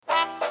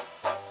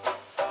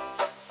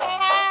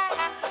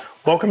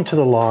Welcome to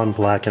The Law in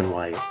Black and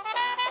White,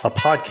 a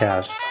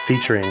podcast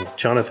featuring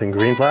Jonathan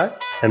Greenblatt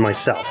and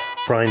myself,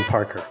 Bryan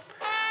Parker,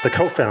 the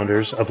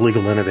co-founders of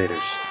Legal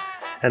Innovators,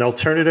 an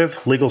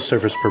alternative legal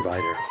service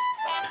provider.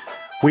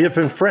 We have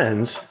been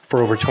friends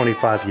for over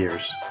 25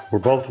 years. We're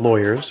both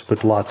lawyers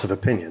with lots of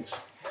opinions.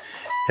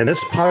 In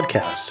this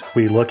podcast,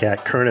 we look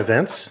at current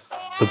events,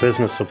 the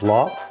business of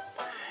law,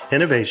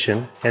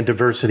 innovation, and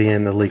diversity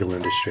in the legal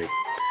industry.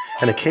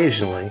 And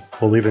occasionally,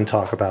 we'll even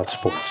talk about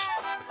sports.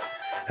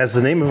 As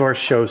the name of our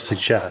show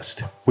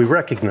suggests, we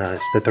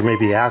recognize that there may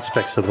be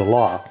aspects of the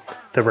law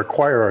that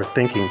require our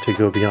thinking to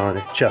go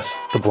beyond just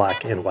the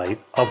black and white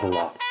of the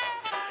law.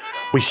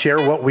 We share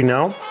what we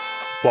know,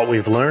 what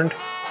we've learned,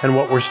 and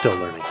what we're still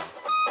learning.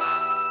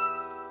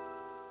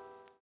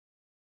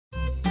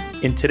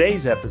 In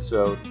today's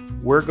episode,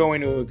 we're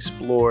going to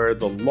explore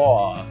the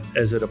law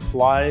as it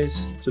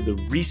applies to the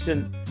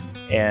recent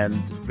and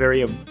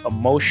very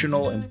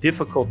emotional and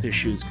difficult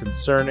issues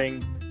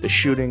concerning the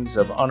shootings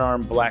of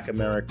unarmed Black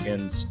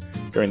Americans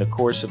during the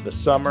course of the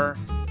summer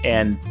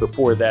and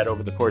before that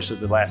over the course of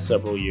the last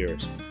several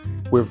years.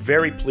 We're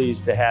very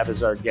pleased to have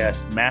as our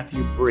guest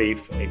Mathew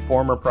Brief, a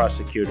former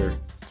prosecutor,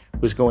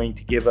 who's going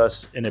to give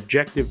us an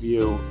objective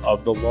view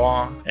of the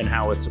law and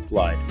how it's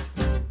applied.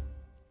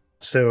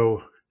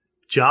 So,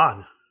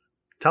 John,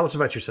 tell us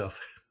about yourself.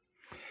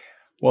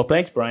 Well,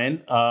 thanks,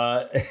 Bryan.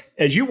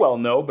 As you well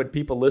know, but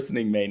people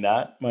listening may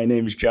not, my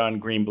name is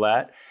Jon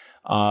Greenblatt.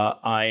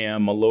 I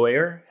am a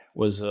lawyer,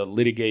 was a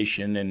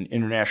litigation and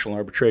international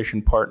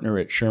arbitration partner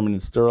at Sherman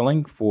 &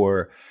 Sterling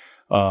for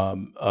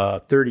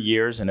 30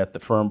 years and at the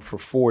firm for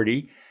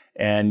 40.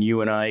 And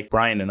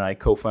Bryan and I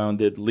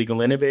co-founded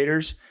Legal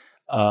Innovators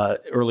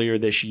earlier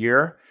this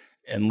year.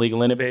 And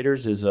Legal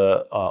Innovators is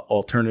a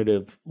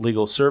alternative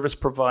legal service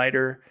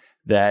provider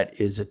that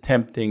is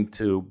attempting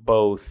to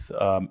both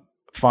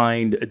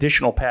find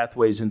additional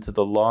pathways into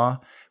the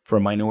law for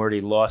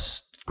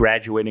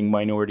graduating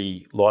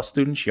minority law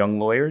students, young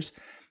lawyers,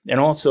 and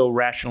also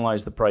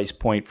rationalize the price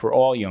point for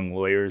all young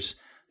lawyers,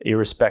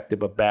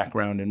 irrespective of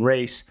background and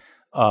race,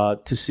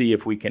 to see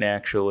if we can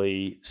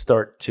actually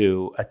start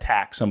to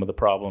attack some of the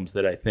problems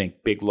that I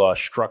think big law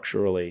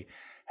structurally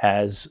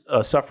has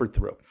suffered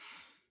through.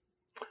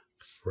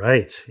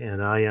 Right.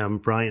 And I am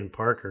Bryan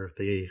Parker,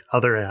 the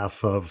other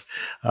half of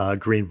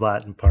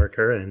Greenblatt and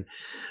Parker. And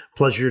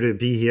pleasure to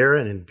be here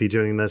and be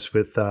doing this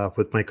with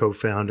my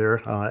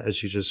co-founder,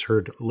 as you just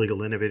heard,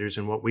 Legal Innovators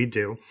and what we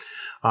do.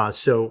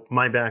 So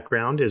my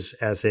background is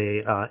as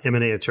a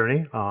M&A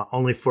attorney,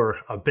 only for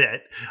a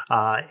bit,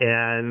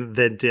 and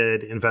then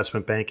did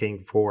investment banking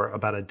for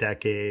about a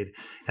decade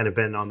and have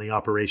been on the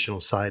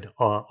operational side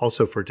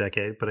also for a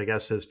decade. But I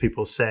guess as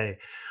people say,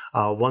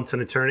 once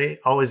an attorney,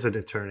 always an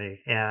attorney.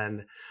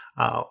 And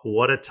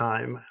what a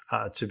time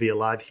to be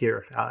alive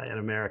here in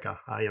America.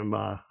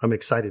 I'm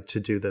excited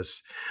to do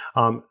this.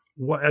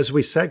 As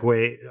we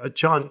segue,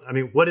 John, I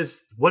mean, what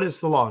is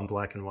the law in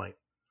black and white?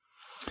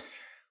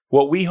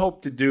 What we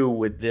hope to do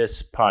with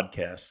this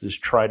podcast is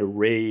try to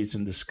raise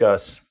and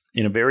discuss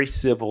in a very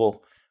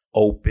civil,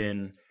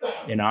 open,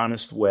 and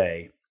honest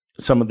way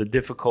some of the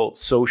difficult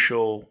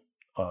social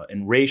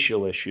and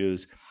racial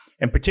issues,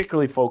 and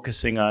particularly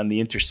focusing on the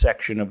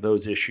intersection of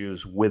those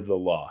issues with the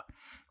law.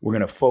 We're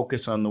going to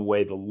focus on the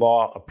way the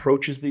law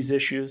approaches these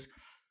issues,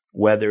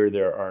 whether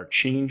there are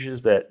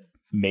changes that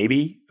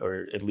maybe,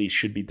 or at least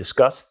should be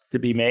discussed to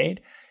be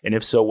made, and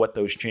if so, what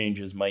those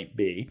changes might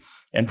be.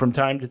 And from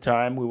time to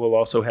time, we will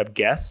also have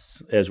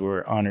guests, as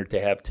we're honored to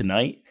have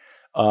tonight,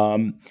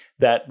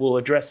 that will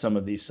address some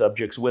of these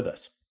subjects with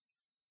us.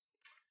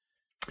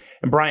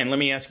 And Bryan, let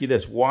me ask you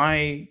this.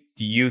 Why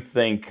do you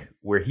think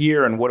we're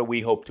here, and what do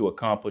we hope to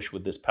accomplish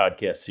with this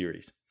podcast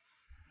series?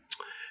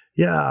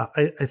 Yeah,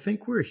 I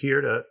think we're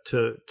here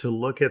to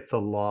look at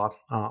the law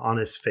on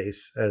its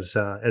face,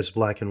 as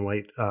black and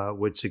white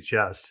would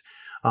suggest.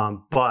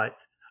 But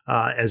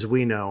as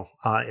we know,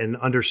 in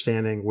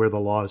understanding where the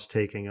law is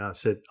taking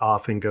us, it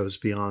often goes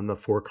beyond the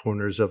four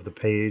corners of the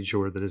page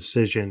or the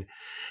decision.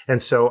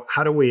 And so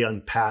how do we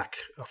unpack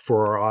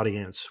for our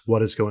audience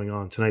what is going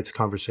on? Tonight's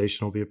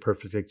conversation will be a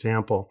perfect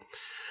example.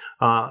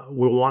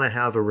 We want to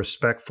have a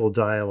respectful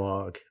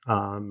dialogue,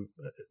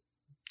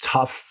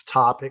 tough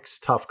topics,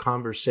 tough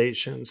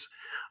conversations.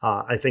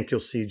 I think you'll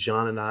see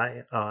John and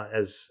I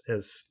as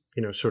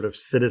sort of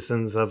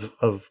citizens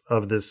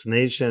of this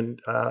nation,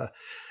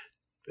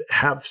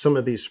 have some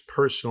of these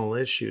personal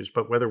issues,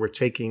 but whether we're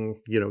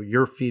taking,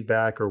 your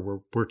feedback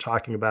or we're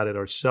talking about it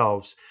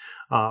ourselves,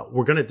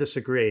 we're going to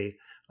disagree.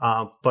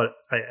 But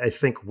I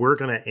think we're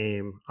going to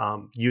aim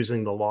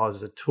using the law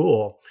as a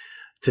tool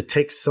to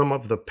take some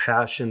of the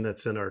passion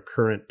that's in our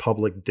current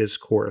public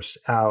discourse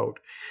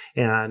out,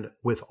 and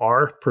with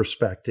our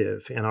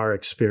perspective and our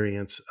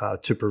experience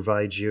to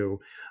provide you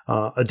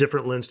a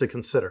different lens to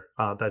consider.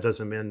 That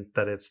doesn't mean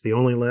that it's the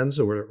only lens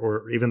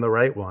or even the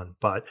right one,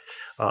 but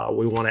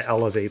we want to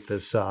elevate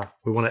this.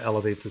 We want to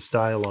elevate this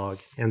dialogue,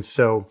 and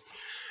so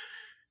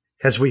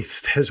as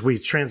we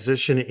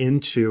transition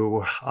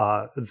into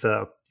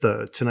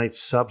the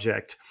tonight's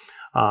subject.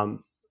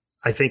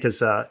 I think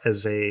as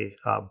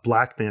a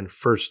black man,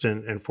 first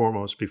and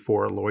foremost,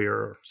 before a lawyer,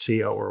 or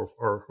CEO,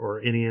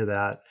 or any of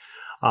that,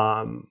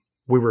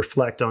 we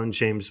reflect on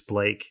James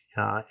Blake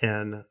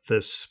and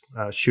this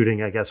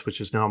shooting, I guess,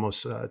 which is now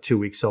almost 2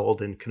 weeks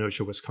old in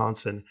Kenosha,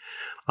 Wisconsin,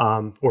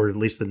 or at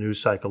least the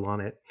news cycle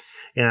on it.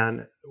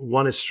 And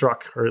one is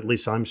struck, or at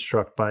least I'm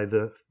struck by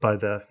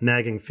the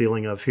nagging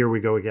feeling of, here we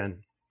go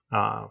again.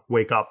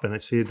 Wake up. And I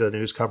see the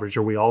news coverage,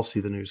 or we all see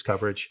the news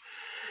coverage,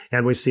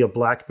 and we see a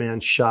black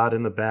man shot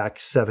in the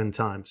back 7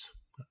 times.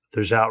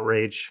 There's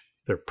outrage.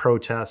 There are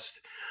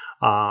protests.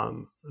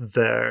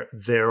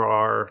 There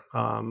are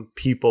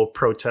people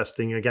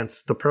protesting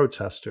against the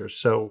protesters.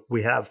 So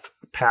we have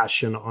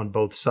passion on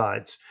both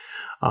sides.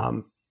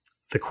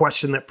 The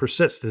question that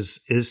persists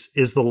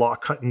is the law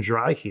cut and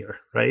dry here,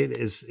 right?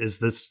 Is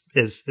this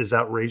as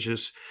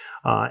outrageous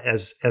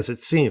as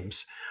it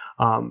seems?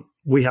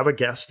 We have a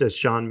guest, as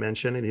Jon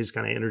mentioned, and he's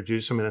going to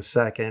introduce him in a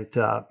second,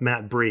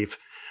 Mathew Brief,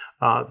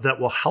 that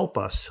will help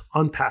us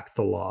unpack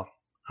the law,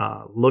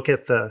 look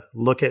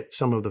at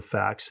some of the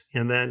facts,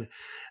 and then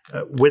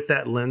with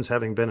that lens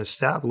having been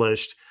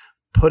established,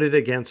 put it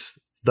against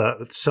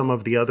some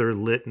of the other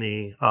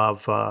litany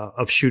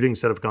of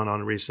shootings that have gone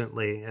on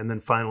recently, and then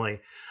finally,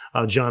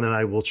 Jon and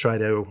I will try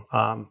to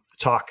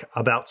talk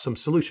about some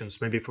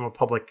solutions, maybe from a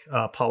public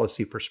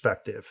policy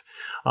perspective.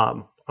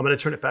 I'm going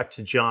to turn it back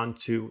to Jon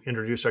to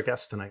introduce our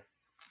guest tonight.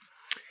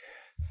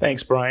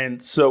 Thanks,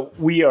 Bryan. So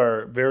we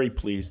are very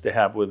pleased to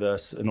have with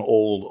us an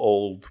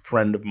old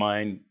friend of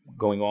mine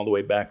going all the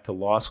way back to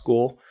law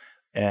school,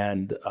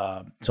 and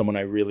someone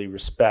I really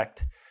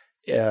respect,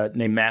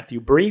 named Mathew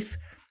Brief.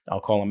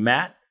 I'll call him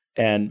Matt.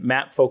 And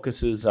Matt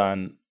focuses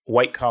on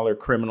white-collar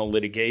criminal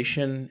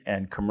litigation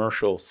and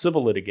commercial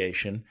civil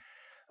litigation.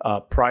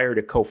 Prior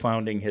to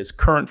co-founding his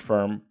current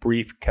firm,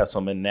 Brief,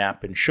 Kesselman,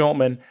 Knapp, and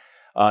Schulman,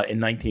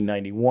 in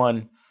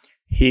 1991,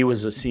 he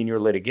was a senior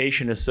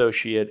litigation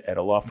associate at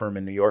a law firm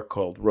in New York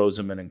called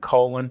Rosamond and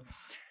Colin.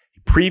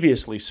 He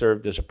previously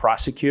served as a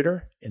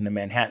prosecutor in the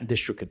Manhattan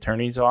District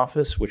Attorney's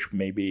Office, which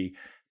may be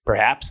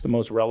perhaps the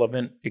most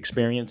relevant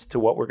experience to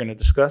what we're going to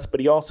discuss.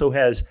 But he also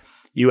has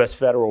U.S.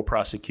 federal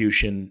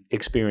prosecution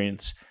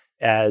experience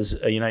as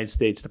a United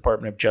States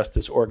Department of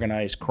Justice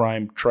organized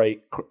crime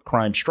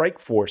strike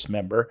force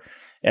member,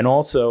 and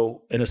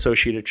also an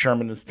associate at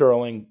Sherman and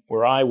Sterling,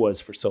 where I was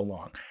for so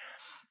long.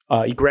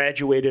 He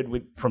graduated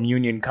from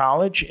Union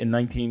College in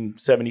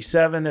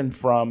 1977 and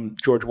from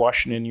George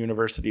Washington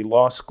University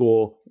Law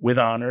School with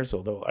honors,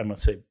 although I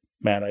must say,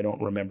 Matt, I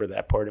don't remember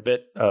that part of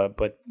it,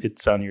 but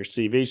it's on your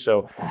CV,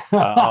 so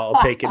I'll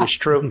take it as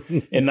true,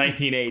 in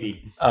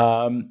 1980.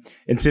 And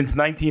since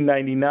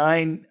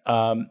 1999,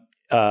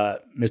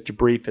 Mr.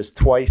 Brief has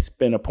twice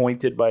been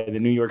appointed by the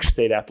New York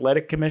State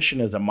Athletic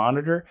Commission as a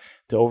monitor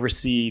to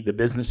oversee the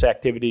business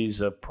activities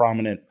of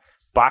prominent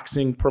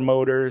boxing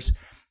promoters.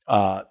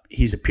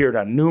 He's appeared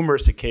on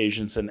numerous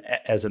occasions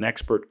as an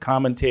expert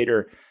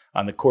commentator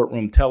on the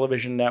Courtroom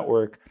Television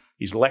Network.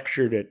 He's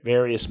lectured at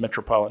various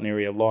metropolitan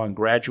area law and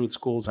graduate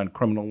schools on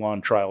criminal law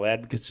and trial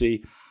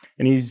advocacy.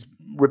 And he's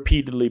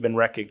repeatedly been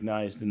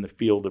recognized in the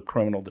field of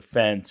criminal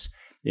defense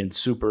in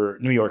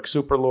New York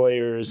Super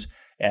Lawyers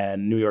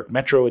and New York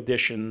Metro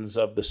editions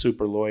of the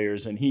Super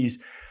Lawyers. And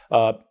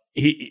we're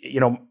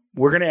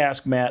going to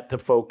ask Matt to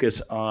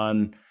focus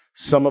on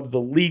some of the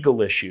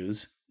legal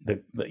issues.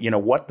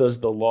 What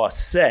does the law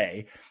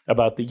say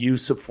about the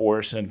use of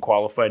force and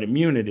qualified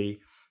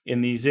immunity in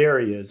these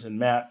areas? And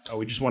Matt,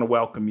 we just want to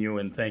welcome you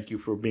and thank you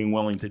for being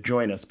willing to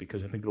join us,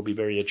 because I think it'll be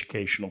very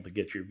educational to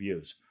get your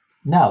views.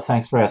 No,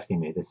 thanks for asking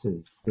me. This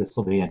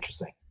will be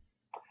interesting.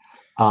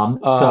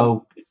 Let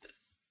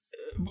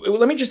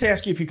me just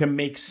ask you if you can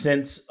make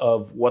sense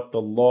of what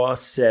the law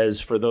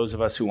says for those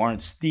of us who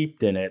aren't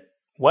steeped in it.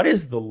 What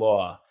is the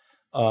law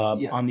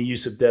on the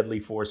use of deadly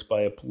force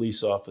by a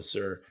police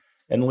officer?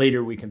 And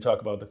later we can talk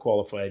about the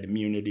qualified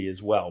immunity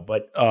as well.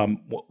 But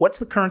what's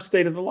the current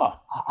state of the law?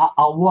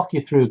 I'll walk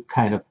you through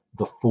kind of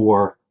the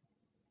 4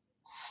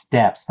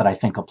 steps that I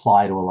think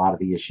apply to a lot of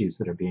the issues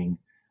that are being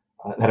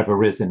that have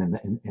arisen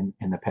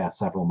in the past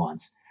several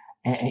months.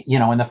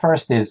 And the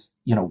first is,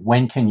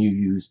 when can you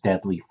use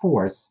deadly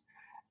force?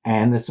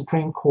 And the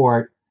Supreme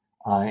Court,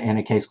 in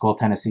a case called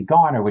Tennessee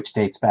Garner, which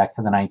dates back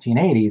to the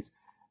 1980s,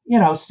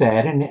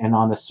 said, and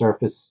on the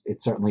surface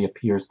it certainly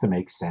appears to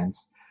make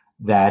sense,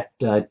 that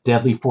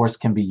deadly force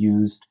can be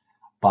used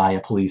by a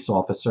police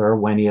officer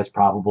when he has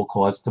probable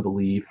cause to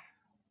believe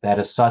that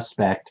a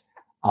suspect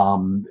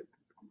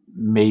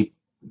may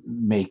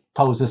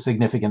pose a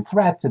significant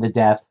threat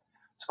to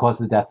cause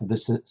the death of a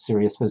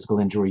serious physical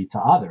injury to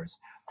others.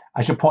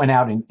 I should point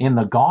out in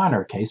the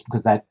Garner case,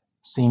 because that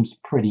seems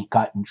pretty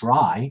cut and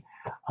dry,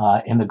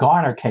 in the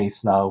Garner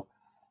case, though,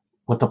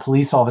 what the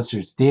police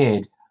officers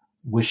did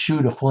was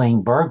shoot a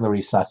fleeing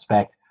burglary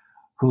suspect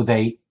who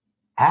they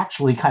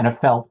actually kind of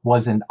felt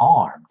wasn't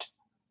armed.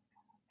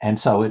 And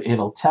so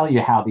it'll tell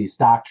you how these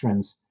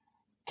doctrines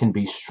can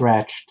be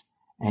stretched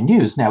and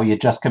used. Now, he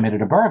had just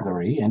committed a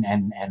burglary,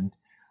 and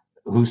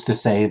who's to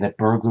say that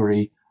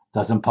burglary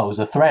doesn't pose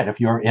a threat. If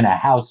you're in a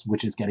house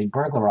which is getting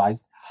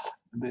burglarized,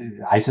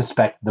 I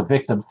suspect the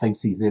victim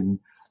thinks he's in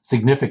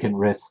significant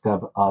risk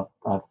of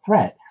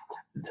threat.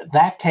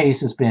 That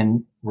case has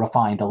been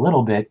refined a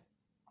little bit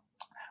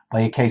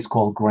by a case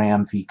called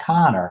Graham v.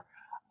 Connor,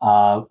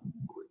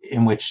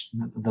 in which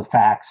the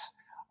facts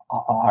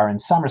are in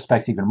some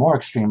respects even more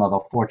extreme,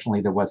 although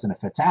fortunately there wasn't a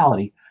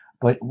fatality,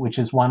 but which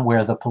is one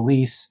where the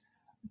police,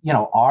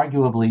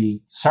 arguably,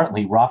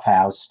 certainly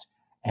roughhoused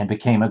and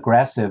became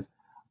aggressive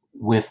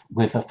with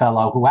a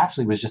fellow who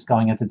actually was just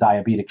going into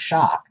diabetic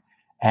shock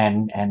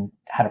and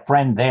had a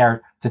friend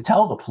there to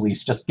tell the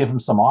police, just give him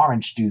some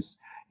orange juice.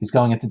 He's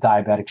going into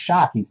diabetic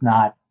shock. He's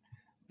not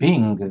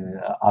being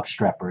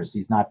obstreperous.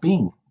 He's not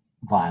being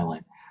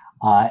violent.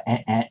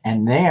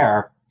 And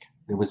there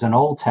was an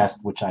old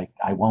test, which I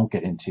won't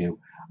get into,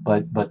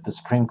 but the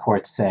Supreme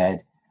Court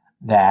said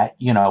that,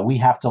 we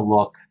have to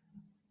look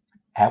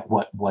at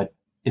what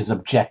is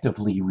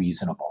objectively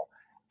reasonable.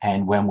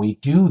 And when we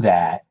do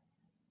that,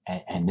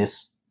 and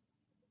this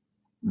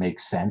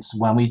makes sense,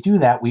 when we do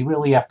that, we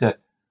really have to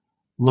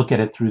look at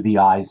it through the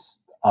eyes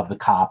of the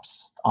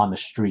cops on the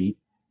street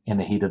in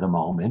the heat of the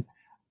moment,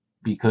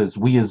 because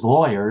we as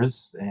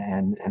lawyers,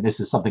 and this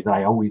is something that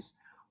I always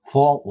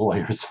fault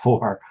lawyers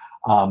for,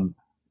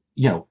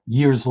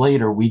 years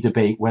later, we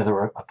debate whether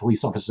a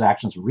police officer's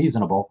actions are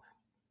reasonable,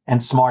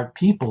 and smart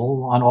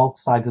people on all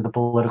sides of the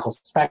political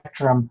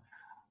spectrum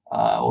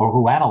or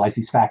who analyze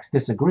these facts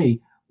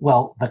disagree.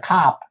 Well, the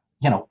cop,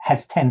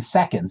 has 10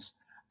 seconds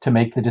to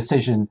make the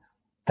decision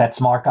that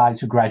smart guys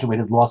who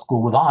graduated law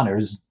school with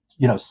honors,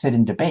 sit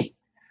in debate.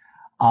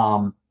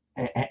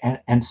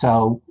 And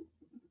so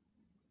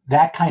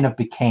that kind of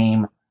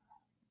became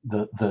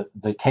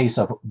the case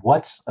of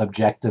what's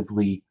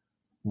objectively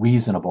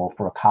reasonable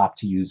for a cop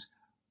to use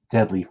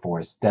deadly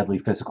force, deadly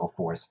physical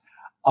force.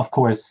 Of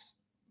course,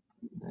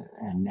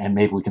 and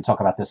maybe we can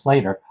talk about this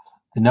later,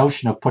 the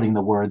notion of putting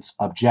the words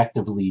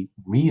objectively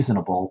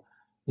reasonable,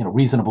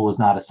 reasonable is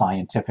not a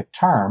scientific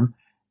term.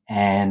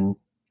 And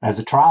as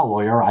a trial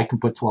lawyer, I can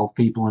put 12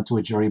 people into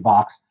a jury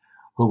box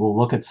who will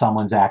look at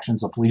someone's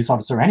actions, a police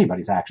officer,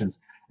 anybody's actions,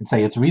 and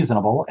say it's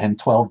reasonable, and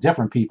 12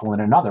 different people in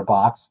another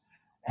box,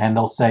 and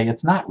they'll say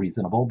it's not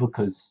reasonable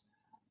because,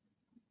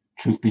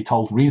 truth be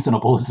told,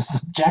 reasonable is a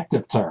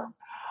subjective term.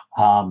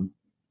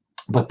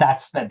 But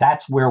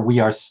that's where we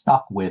are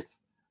stuck with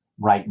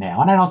right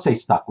now. And I don't say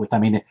stuck with, I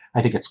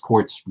think it's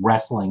courts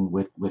wrestling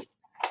with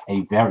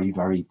a very,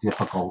 very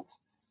difficult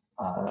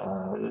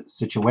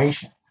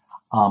situation.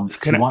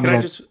 Can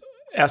I just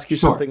ask you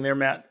Sure. something there,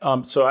 Matt?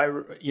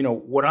 So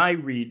what I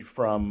read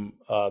from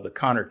the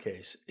Connor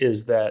case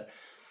is that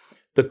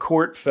the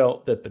court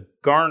felt that the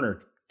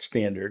Garner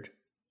standard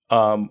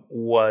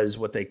was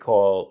what they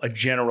call a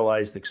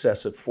generalized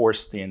excessive force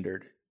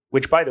standard,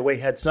 which, by the way,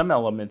 had some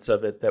elements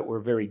of it that were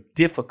very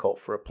difficult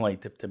for a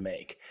plaintiff to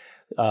make.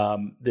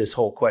 This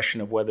whole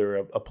question of whether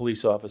a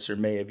police officer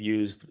may have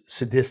used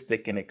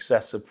sadistic and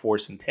excessive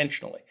force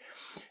intentionally.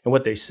 And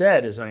what they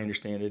said, as I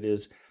understand it,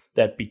 is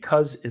that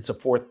because it's a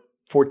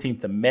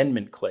 14th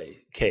Amendment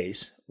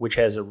case, which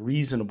has a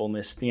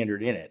reasonableness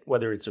standard in it,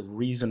 whether it's a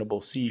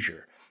reasonable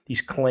seizure,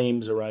 these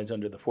claims arise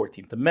under the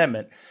 14th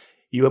Amendment,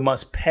 you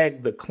must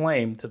peg the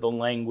claim to the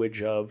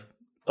language of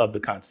the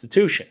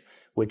Constitution,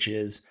 which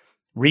is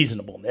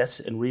reasonableness.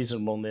 And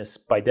reasonableness,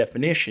 by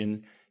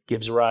definition,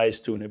 gives rise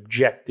to an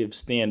objective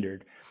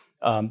standard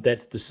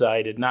that's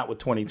decided not with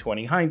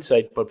 20/20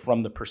 hindsight, but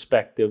from the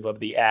perspective of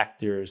the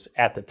actors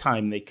at the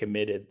time they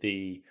committed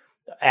the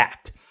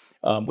act,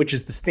 which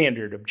is the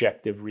standard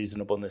objective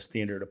reasonableness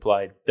standard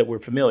applied that we're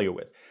familiar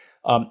with.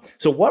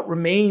 So what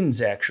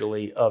remains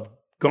actually of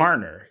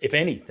Garner, if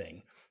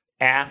anything,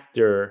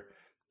 after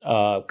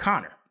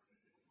Connor?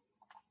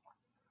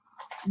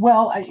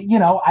 Well,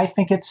 I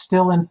think it's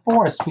still in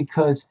force,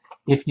 because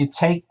if you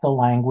take the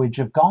language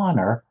of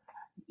Garner,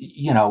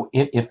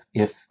 if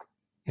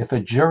a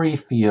jury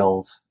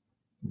feels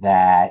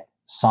that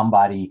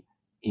somebody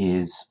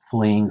is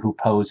fleeing who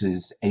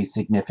poses a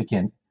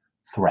significant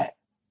threat,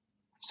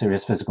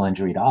 serious physical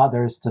injury to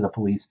others, to the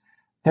police,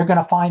 they're going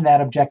to find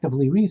that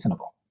objectively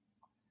reasonable.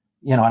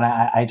 And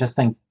I just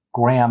think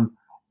Graham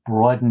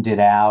broadened it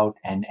out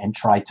and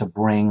tried to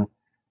bring,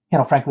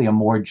 frankly, a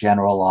more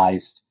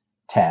generalized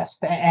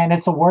test. And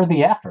it's a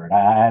worthy effort.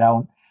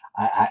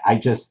 I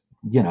just,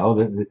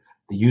 the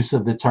use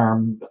of the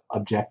term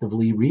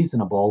objectively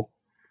reasonable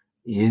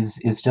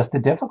is just a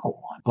difficult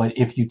one. But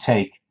if you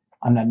take,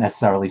 I'm not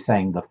necessarily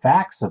saying the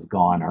facts of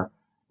Garner,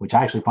 which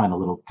I actually find a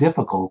little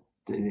difficult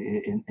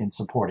in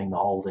supporting the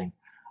holding.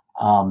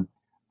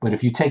 But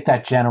if you take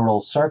that general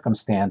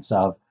circumstance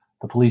of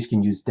the police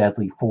can use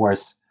deadly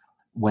force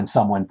when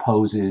someone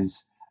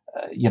poses,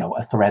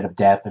 a threat of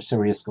death or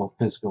serious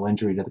physical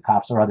injury to the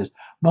cops or others,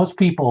 most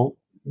people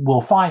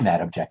will find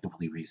that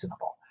objectively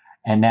reasonable.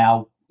 And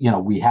now,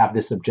 we have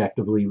this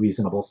objectively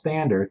reasonable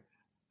standard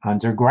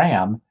under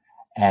Graham,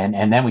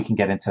 and then we can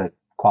get into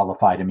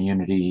qualified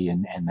immunity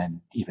and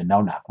then even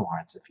no-knock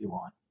warrants if you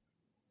want.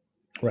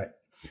 Right.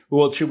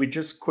 Well, should we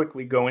just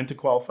quickly go into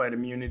qualified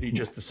immunity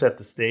just to set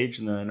the stage?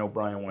 And then I know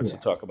Bryan wants to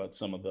talk about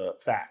some of the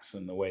facts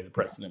and the way the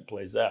precedent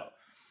plays out.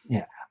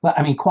 Yeah. Well,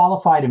 I mean,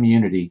 qualified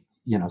immunity,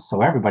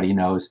 so everybody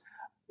knows,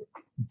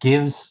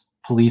 gives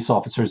police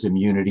officers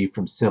immunity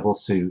from civil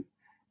suit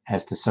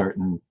as to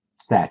certain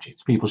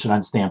statutes. People should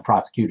understand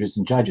prosecutors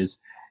and judges,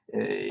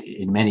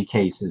 in many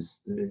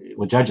cases,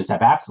 judges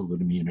have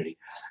absolute immunity.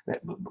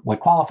 What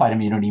qualified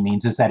immunity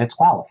means is that it's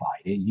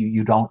qualified.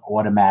 You don't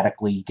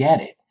automatically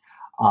get it.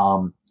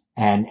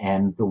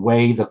 And the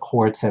way the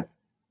courts have,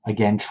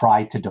 again,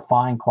 tried to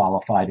define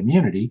qualified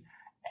immunity,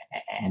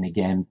 and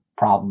again,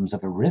 problems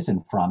have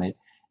arisen from it,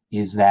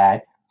 is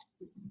that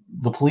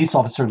the police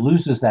officer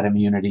loses that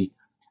immunity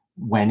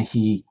when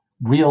he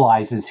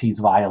realizes he's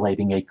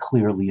violating a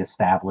clearly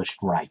established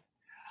right,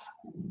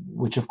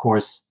 which of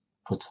course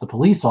puts the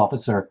police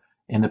officer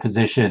in the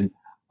position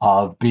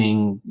of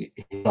being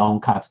his own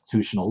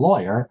constitutional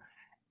lawyer.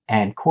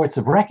 And courts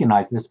have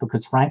recognized this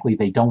because, frankly,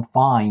 they don't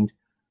find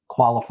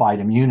qualified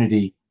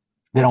immunity.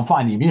 They don't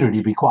find the immunity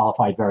to be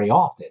qualified very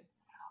often,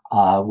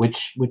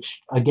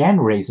 which again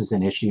raises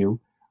an issue.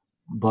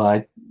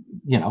 But,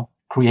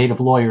 creative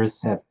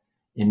lawyers have,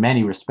 in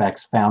many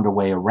respects, found a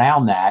way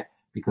around that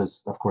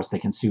because, of course, they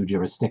can sue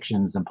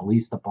jurisdictions and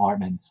police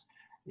departments,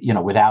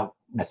 without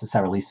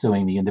necessarily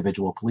suing the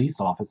individual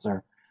police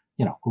officer,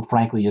 who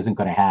frankly isn't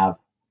going to have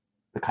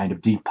the kind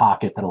of deep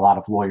pocket that a lot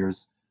of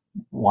lawyers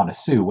want to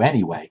sue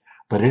anyway.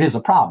 But it is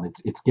a problem.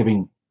 It's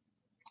giving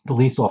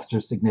police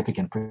officers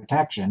significant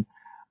protection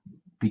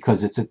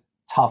because it's a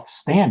tough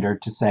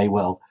standard to say,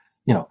 well,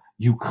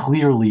 you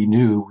clearly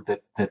knew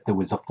that there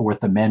was a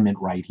Fourth Amendment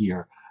right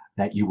here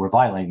that you were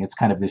violating. It's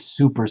kind of this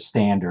super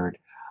standard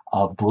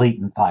of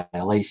blatant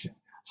violation.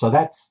 So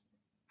that's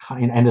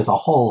and there's a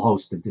whole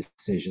host of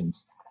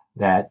decisions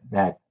that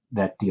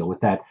deal with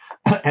that.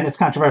 And it's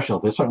controversial.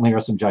 There certainly are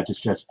some judges,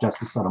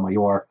 Justice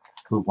Sotomayor,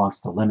 who wants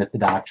to limit the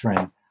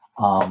doctrine.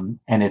 And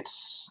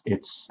it's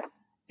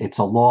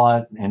a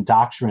law and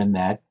doctrine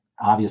that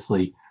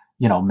obviously,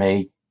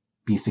 may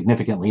be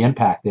significantly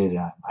impacted.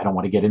 I don't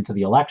want to get into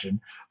the election,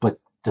 but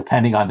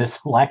depending on this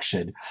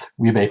election,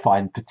 we may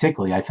find,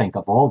 particularly, I think,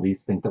 of all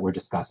these things that we're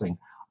discussing,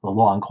 the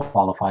law on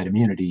qualified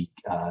immunity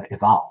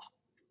evolve.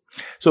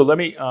 So let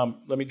me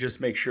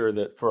just make sure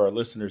that for our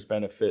listeners'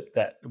 benefit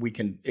that we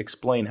can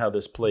explain how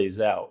this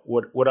plays out.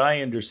 What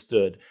I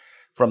understood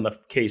from the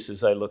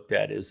cases I looked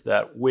at is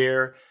that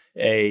where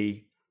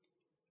a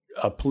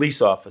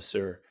police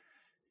officer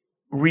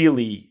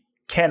really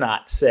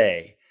cannot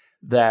say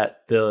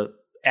that the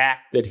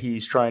act that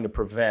he's trying to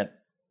prevent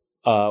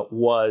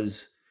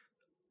was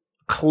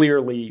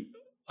clearly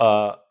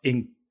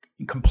in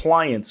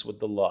compliance with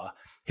the law,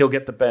 he'll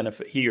get the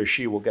benefit, he or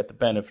she will get the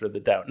benefit of the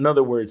doubt. In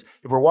other words,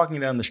 if we're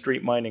walking down the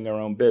street minding our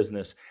own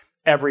business,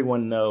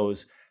 everyone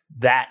knows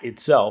that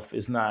itself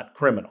is not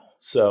criminal.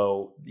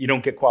 So you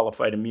don't get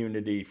qualified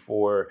immunity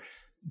for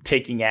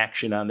taking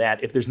action on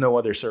that if there's no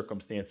other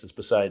circumstances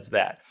besides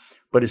that.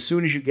 But as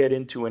soon as you get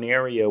into an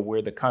area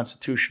where the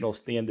constitutional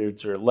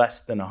standards are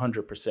less than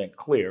 100%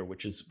 clear,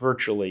 which is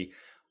virtually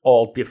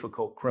all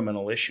difficult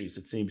criminal issues,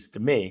 it seems to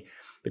me,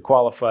 the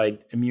qualified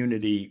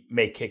immunity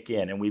may kick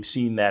in. And we've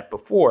seen that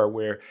before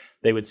where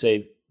they would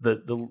say,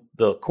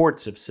 the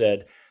courts have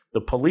said, the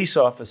police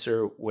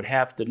officer would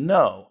have to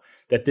know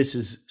that this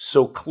is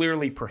so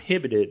clearly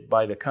prohibited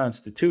by the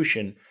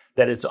Constitution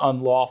that it's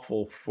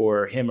unlawful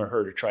for him or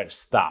her to try to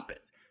stop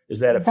it. Is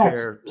that a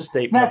fair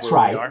statement? That's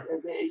right.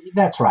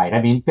 That's right.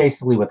 I mean,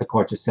 basically what the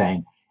courts are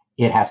saying,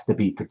 it has to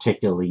be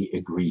particularly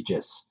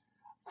egregious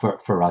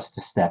for us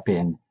to step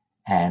in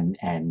and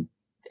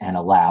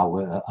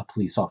allow a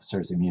police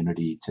officer's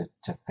immunity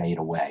to fade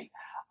away.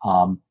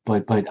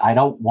 But I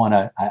don't want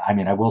to.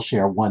 I will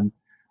share one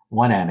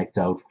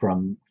anecdote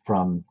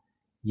from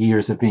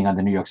years of being on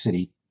the New York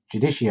City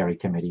Judiciary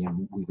Committee,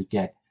 and we would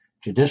get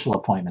judicial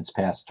appointments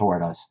passed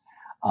toward us,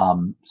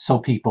 so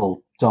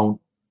people don't,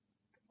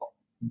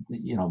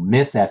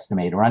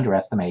 misestimate or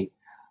underestimate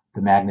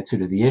the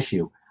magnitude of the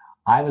issue.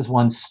 I was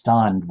once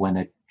stunned when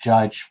a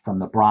judge from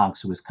the Bronx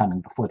who was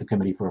coming before the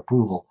committee for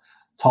approval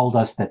told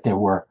us that there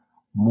were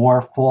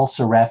more false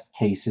arrest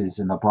cases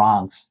in the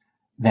Bronx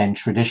than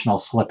traditional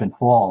slip and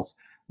falls,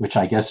 which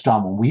I guess,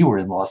 John, when we were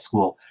in law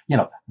school,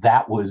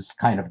 that was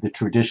kind of the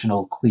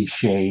traditional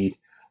cliched,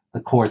 the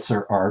courts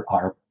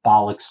are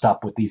bollocksed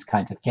up with these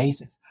kinds of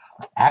cases.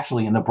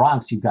 Actually, in the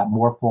Bronx, you've got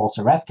more false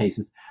arrest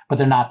cases, but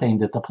they're not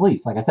aimed at the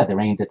police. Like I said, they're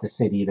aimed at the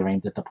city, they're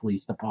aimed at the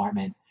police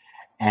department.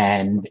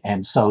 And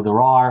so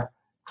there are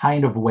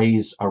kind of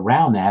ways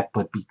around that,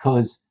 but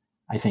because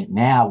I think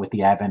now with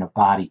the advent of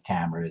body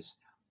cameras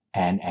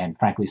and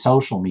frankly,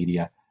 social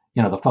media,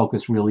 the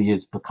focus really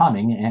is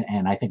becoming,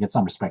 and I think in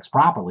some respects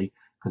properly,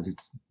 because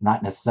it's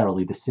not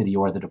necessarily the city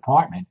or the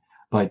department,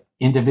 but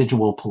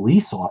individual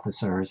police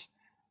officers.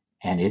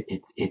 And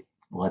it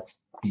let's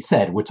be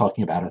said, we're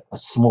talking about a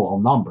small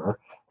number,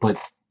 but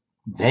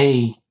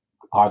they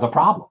are the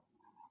problem.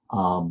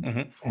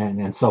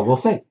 And so we'll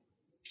see.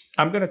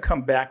 I'm going to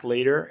come back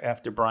later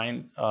after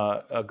Bryan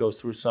goes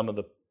through some of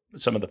the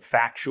some of the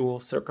factual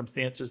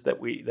circumstances that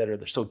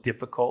are so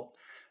difficult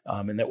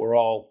and that we're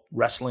all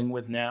wrestling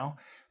with now.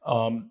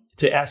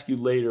 To ask you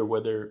later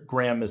whether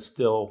Graham is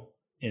still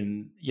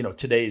in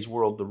today's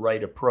world the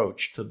right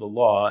approach to the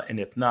law, and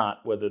if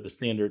not, what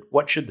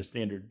should the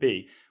standard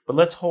be? But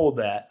let's hold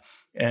that.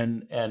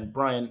 And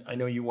Bryan, I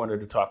know you wanted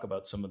to talk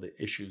about some of the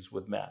issues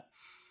with Matt.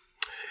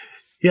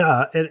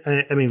 Yeah,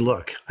 I mean,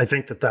 look, I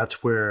think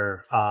that's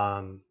where,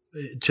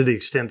 to the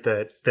extent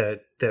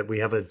that we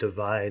have a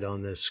divide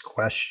on this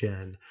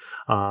question,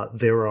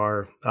 there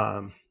are,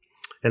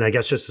 and I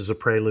guess just as a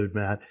prelude,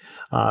 Matt,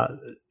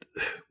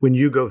 when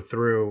you go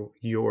through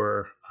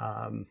your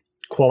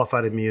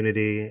qualified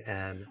immunity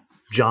and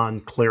Jon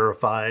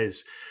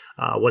clarifies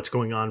what's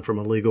going on from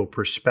a legal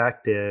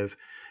perspective,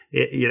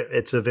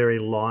 it's a very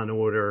law and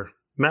order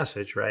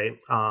message, right?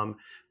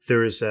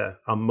 There is a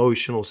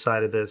emotional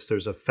side of this.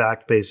 There's a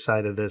fact-based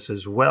side of this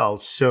as well.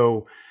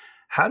 So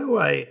how do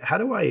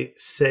I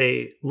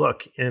say,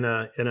 look, in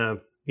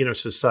a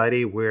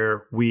society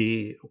where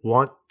we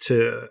want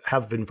to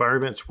have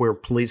environments where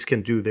police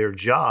can do their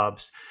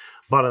jobs,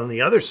 but on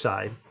the other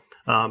side,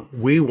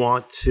 we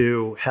want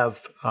to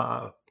have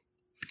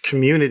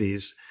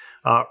communities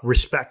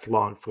respect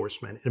law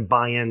enforcement and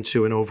buy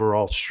into an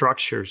overall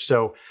structure.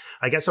 So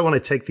I guess I want to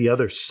take the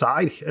other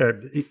side.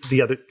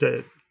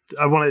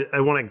 I want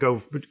to go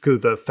through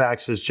the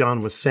facts as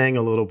Jon was saying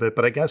a little bit.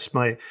 But I guess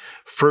my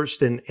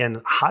first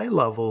and high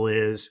level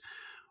is,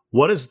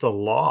 what is the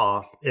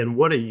law, and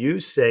what do you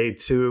say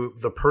to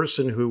the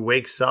person who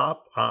wakes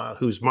up,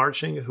 who's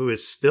marching, who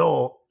is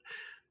still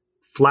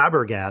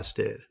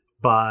flabbergasted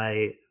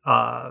by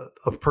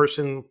a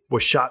person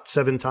was shot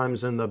 7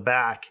 times in the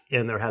back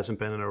and there hasn't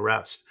been an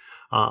arrest?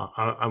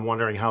 I'm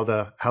wondering how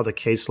the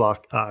case law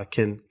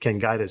can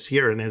guide us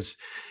here, and is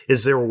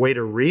there a way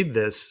to read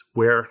this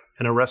where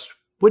an arrest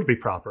would be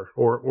proper,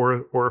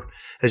 or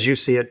as you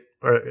see it,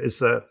 is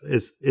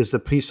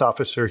the peace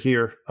officer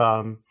here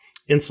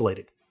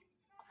insulated?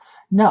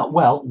 No,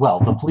 well,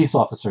 the police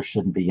officer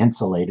shouldn't be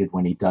insulated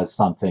when he does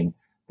something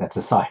that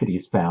society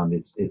has found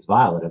is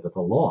violative of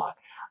the law.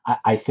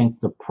 I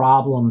think the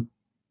problem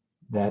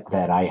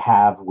that I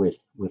have with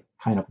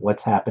kind of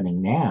what's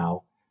happening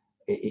now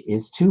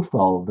is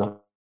twofold.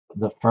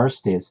 The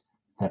first is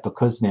that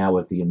because now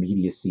of the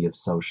immediacy of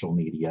social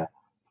media,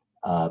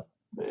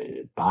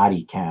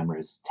 body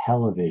cameras,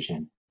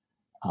 television,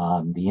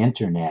 the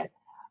internet,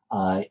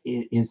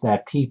 is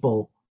that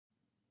people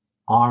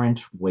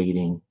aren't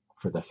waiting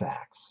for the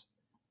facts.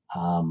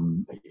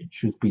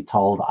 Truth be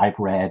told, I've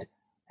read,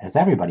 as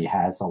everybody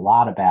has, a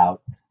lot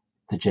about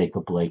the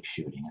Jacob Blake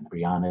shooting and the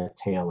Breonna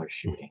Taylor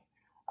shooting.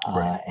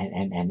 Right.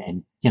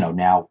 And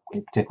now,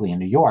 particularly in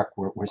New York,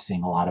 we're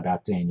seeing a lot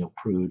about Daniel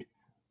Prude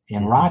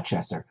in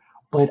Rochester.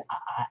 But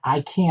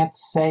I can't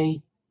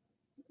say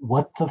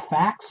what the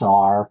facts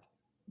are.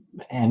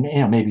 And,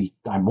 maybe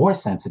I'm more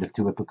sensitive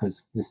to it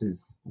because this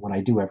is what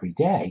I do every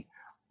day.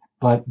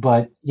 But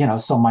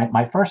so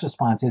my first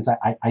response is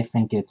I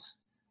think it's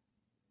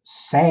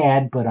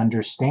sad but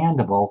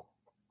understandable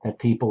that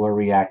people are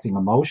reacting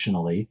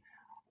emotionally.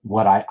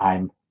 What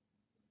I'm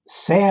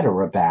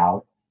sadder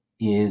about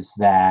is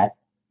that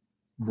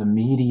the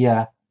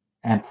media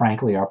and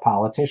frankly our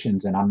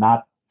politicians, and I'm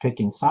not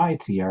picking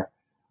sides here,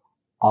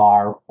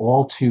 are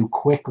all too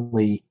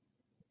quickly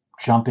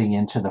jumping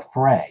into the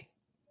fray.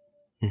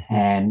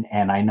 Mm-hmm.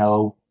 And I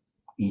know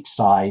each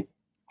side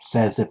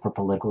says it for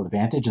political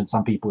advantage, and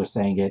some people are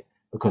saying it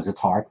because it's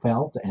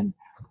heartfelt,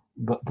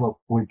 but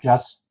we're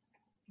just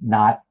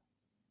not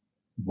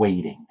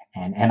waiting.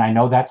 And I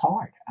know that's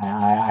hard.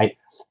 I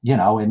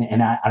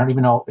don't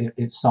even know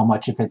if so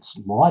much if it's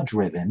law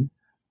driven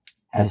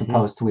as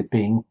opposed to it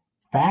being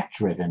fact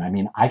driven. I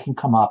mean, I can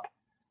come up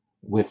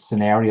with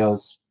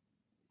scenarios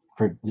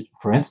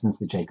for instance,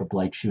 the Jacob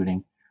Blake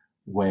shooting,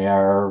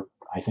 where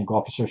I think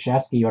Officer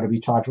Shesky ought to be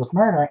charged with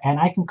murder, and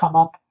I can come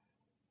up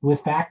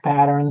with fact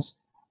patterns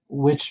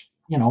which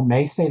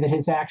may say that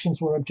his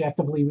actions were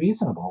objectively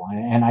reasonable,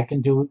 and I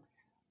can do,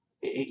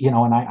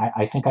 and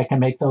I think I can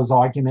make those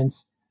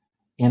arguments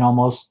in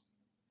almost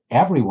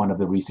every one of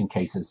the recent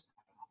cases,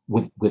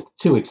 with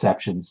two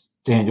exceptions: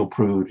 Daniel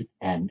Prude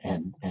and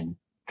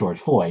George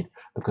Floyd,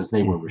 because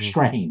they were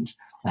restrained,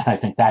 and I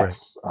think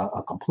that's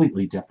a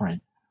completely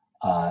different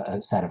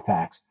set of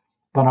facts.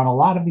 But on a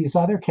lot of these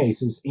other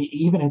cases,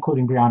 even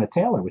including Breonna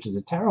Taylor, which is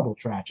a terrible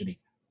tragedy,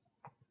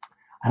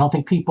 I don't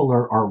think people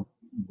are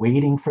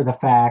waiting for the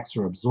facts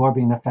or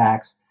absorbing the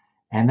facts.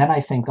 And then I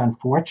think,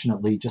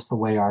 unfortunately, just the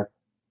way our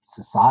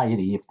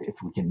society, if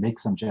we can make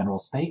some general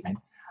statement,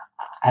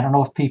 I don't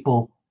know if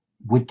people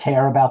would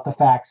care about the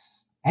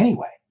facts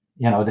anyway.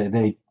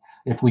 They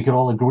if we could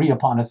all agree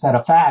upon a set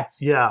of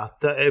facts. Yeah,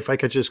 if I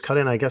could just cut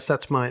in, I guess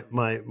that's my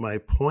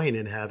point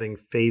in having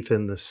faith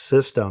in the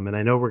system. And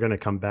I know we're going to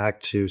come back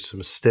to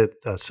some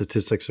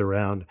statistics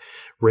around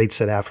rates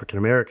that African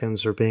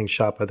Americans are being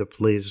shot by the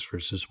police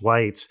versus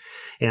whites.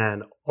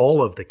 And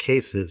all of the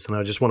cases, and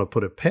I just want to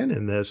put a pin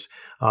in this,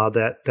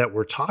 that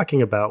we're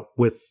talking about,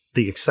 with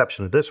the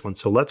exception of this one.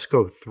 So let's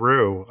go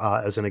through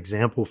as an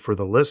example for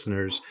the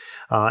listeners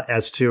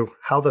as to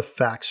how the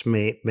facts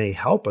may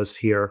help us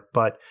here.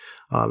 But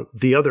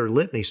the other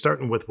litany,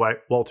 starting with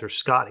Walter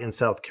Scott in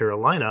South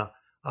Carolina,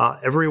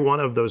 every one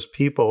of those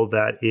people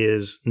that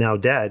is now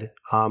dead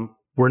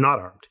were not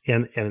armed.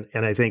 And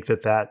I think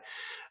that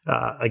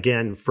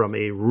again, from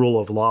a rule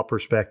of law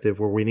perspective,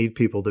 where we need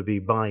people to be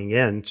buying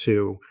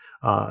into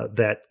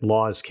that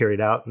law is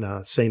carried out in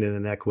a sane and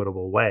an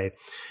equitable way,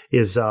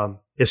 is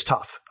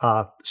tough.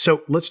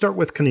 So let's start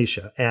with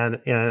Kenesha,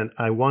 and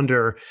I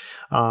wonder,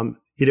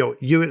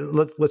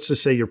 let's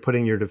just say you're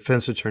putting your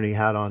defense attorney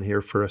hat on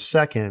here for a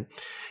second,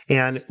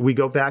 and we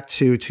go back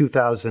to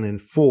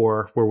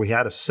 2004, where we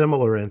had a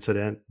similar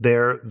incident.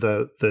 There,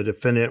 the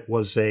defendant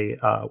was a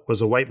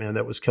white man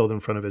that was killed in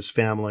front of his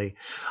family.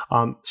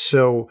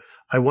 So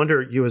I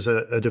wonder, you as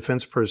a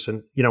defense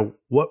person,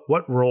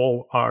 what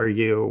role are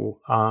you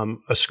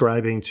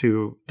ascribing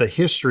to the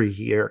history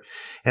here?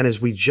 And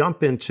as we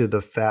jump into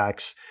the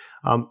facts,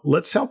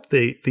 let's help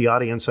the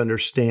audience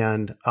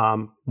understand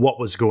what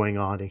was going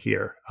on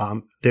here.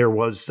 There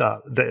was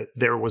a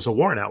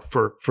warrant out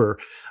for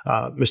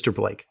Mr.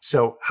 Blake.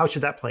 So how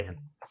should that play in?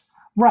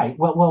 Right.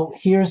 Well,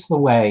 here's the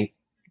way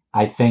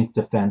I think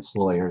defense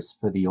lawyers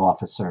for the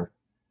officer,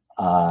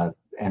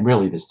 and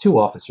really there's two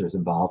officers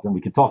involved, and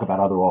we could talk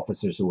about other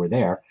officers who were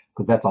there,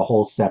 because that's a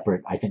whole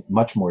separate, I think,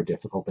 much more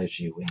difficult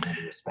issue in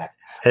many respects.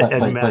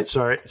 And Matt,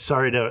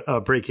 sorry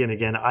to break in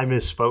again. I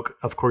misspoke.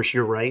 Of course,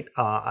 you're right.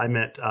 I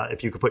meant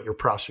if you could put your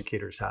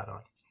prosecutor's hat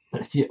on.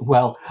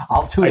 Well,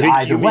 I'll do it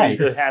either way. Mean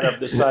the hat of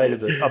the side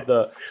of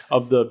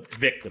the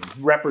victim,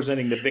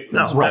 representing the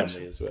victim's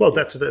family as well. Well,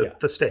 that's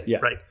the state,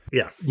 right?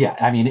 Yeah. Yeah.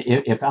 I mean,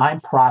 if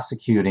I'm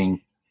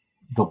prosecuting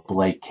the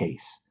Blake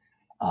case,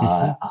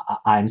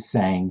 I'm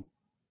saying,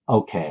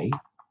 okay,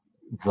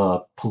 the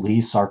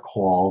police are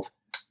called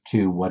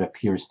to what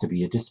appears to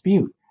be a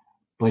dispute.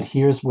 But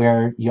here's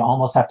where you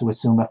almost have to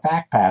assume a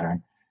fact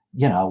pattern,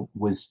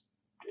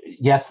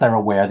 yes, they're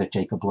aware that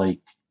Jacob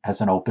Blake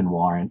has an open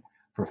warrant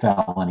for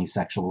felony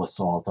sexual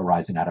assault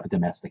arising out of a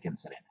domestic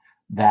incident.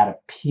 That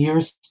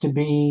appears to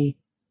be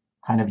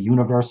kind of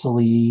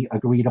universally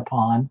agreed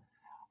upon.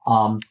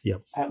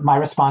 My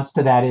response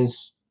to that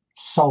is,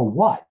 so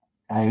what?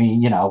 I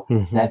mean,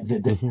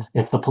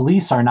 if the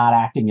police are not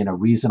acting in a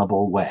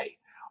reasonable way,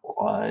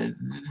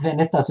 then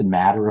it doesn't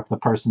matter if the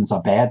person's a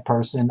bad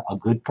person, a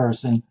good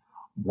person,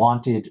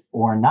 wanted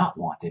or not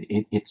wanted.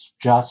 It's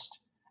just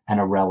an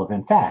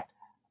irrelevant fact.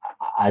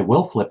 I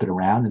will flip it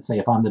around and say,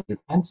 if I'm the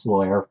defense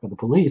lawyer for the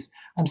police,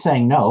 I'm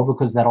saying no,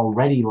 because that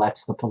already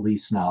lets the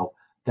police know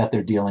that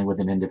they're dealing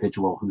with an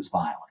individual who's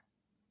violent.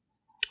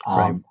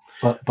 Right.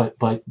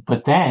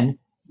 But then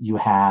you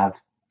have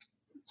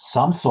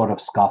some sort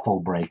of scuffle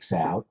breaks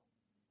out.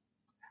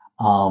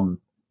 The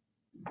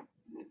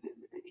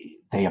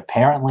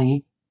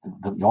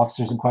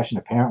officers in question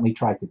apparently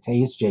tried to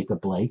tase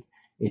Jacob Blake.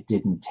 It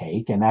didn't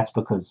take, and that's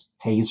because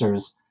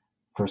tasers,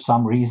 for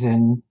some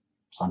reason,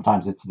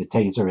 sometimes it's the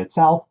taser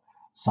itself.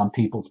 Some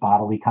people's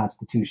bodily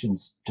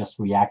constitutions just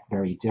react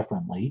very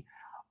differently.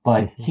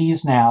 But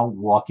he's now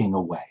walking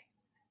away.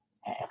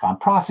 If I'm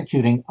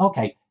prosecuting,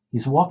 okay,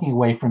 he's walking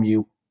away from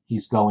you.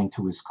 He's going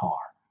to his car.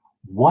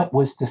 What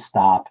was to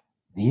stop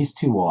these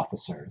two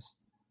officers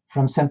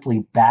from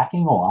simply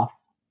backing off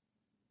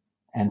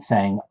and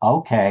saying,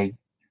 okay,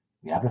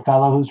 we have a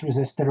fellow who's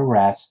resisted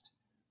arrest.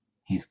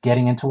 He's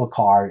getting into a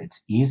car.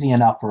 It's easy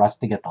enough for us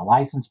to get the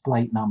license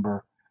plate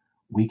number.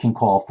 We can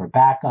call for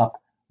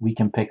backup. We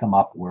can pick him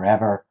up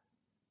wherever.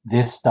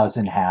 This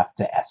doesn't have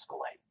to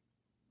escalate.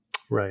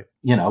 Right.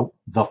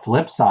 The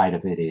flip side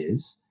of it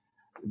is,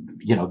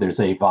 there's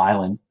a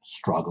violent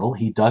struggle.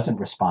 He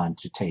doesn't respond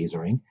to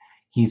tasering.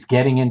 He's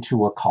getting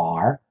into a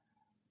car.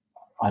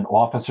 An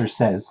officer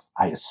says,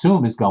 I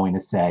assume is going to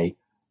say,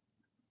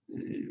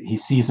 he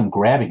sees him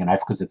grabbing a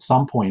knife, because at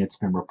some point it's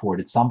been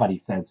reported, somebody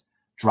says,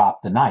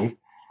 drop the knife.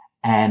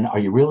 And are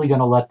you really going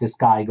to let this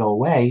guy go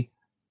away?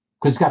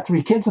 Because he's got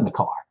 3 kids in the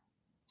car.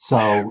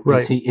 So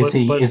right. is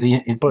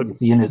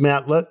he in his...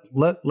 Matt,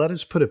 let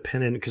us put a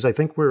pin in, because I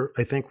think we're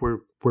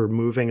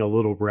moving a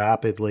little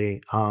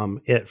rapidly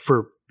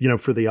for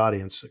the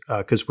audience,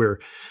 because we're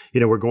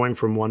going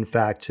from one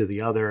fact to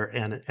the other,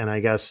 and I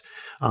guess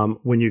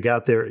when you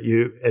got there,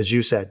 as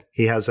you said,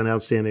 he has an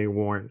outstanding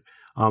warrant.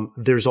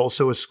 There's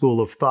also a school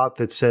of thought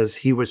that says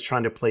he was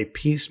trying to play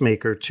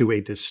peacemaker to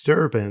a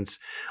disturbance.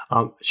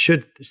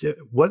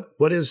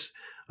 What is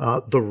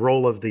the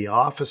role of the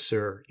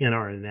officer in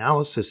our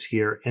analysis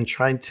here, and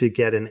trying to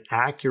get an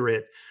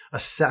accurate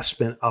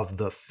assessment of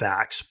the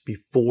facts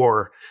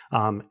before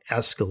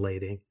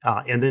escalating?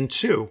 And then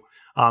two,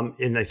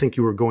 and I think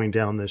you were going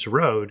down this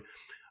road,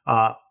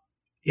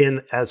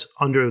 as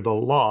under the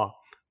law,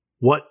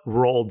 what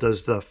role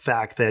does the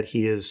fact that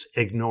he is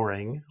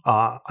ignoring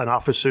an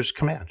officer's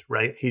command,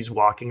 right? He's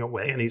walking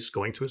away and he's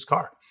going to his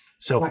car.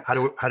 So how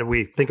do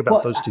we think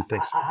about those two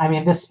things? I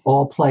mean, this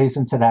all plays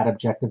into that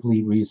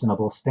objectively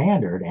reasonable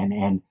standard,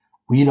 and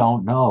we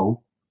don't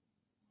know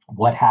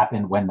What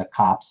happened when the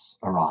cops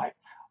arrived?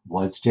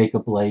 Was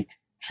Jacob Blake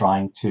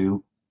trying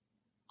to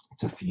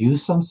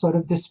fuse some sort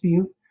of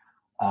dispute?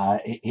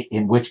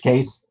 In which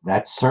case,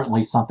 that's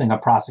certainly something a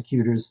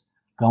prosecutor's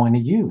going to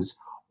use.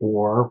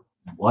 Or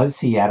was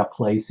he at a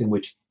place in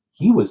which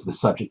he was the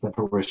subject of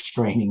a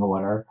restraining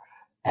order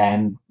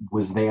and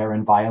was there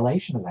in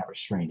violation of that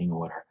restraining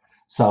order?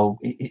 So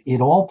it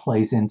all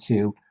plays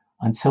into,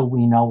 until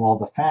we know all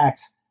the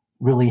facts,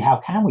 really, how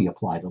can we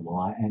apply the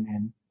law?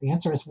 And the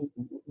answer is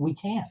we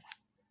can't.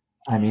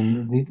 I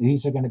mean,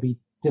 these are going to be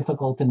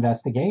difficult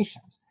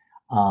investigations.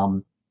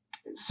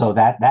 So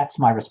that's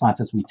my response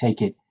as we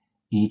take it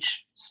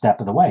each step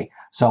of the way.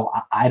 So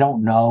I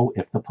don't know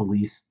if the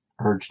police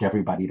urged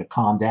everybody to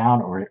calm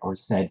down or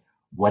said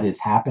what is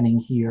happening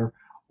here,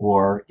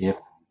 or if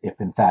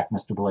in fact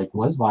Mr. Blake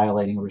was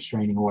violating a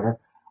restraining order,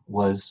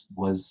 was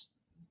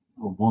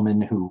a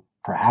woman who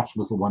perhaps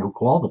was the one who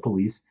called the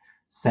police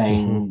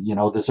saying,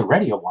 there's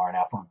already a warrant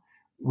out for him.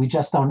 We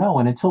just don't know.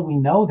 And until we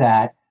know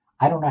that,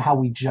 I don't know how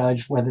we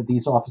judge whether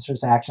these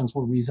officers' actions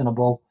were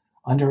reasonable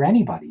under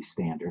anybody's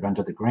standard,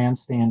 under the Graham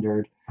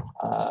standard,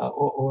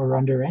 or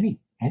under any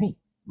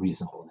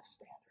reasonableness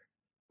standard.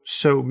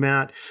 So,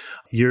 Matt,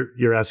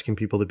 you're asking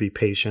people to be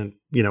patient,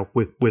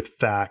 with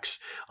facts,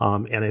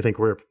 and I think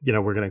we're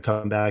going to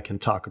come back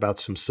and talk about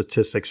some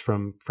statistics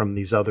from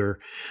these other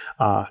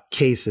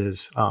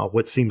cases,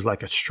 what seems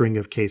like a string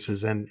of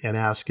cases, and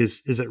ask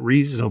is it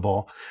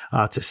reasonable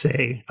to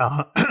say,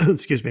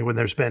 excuse me, when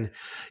there's been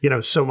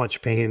so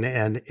much pain,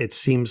 and it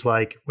seems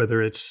like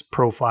whether it's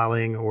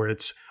profiling or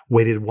it's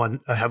weighted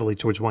heavily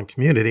towards one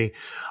community.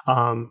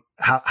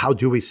 How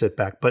do we sit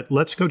back? But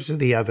let's go to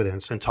the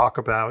evidence and talk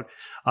about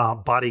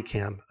body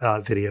cam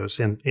videos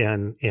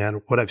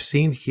and what I've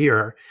seen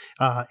here.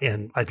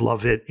 And I'd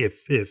love it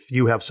if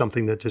you have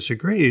something that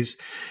disagrees.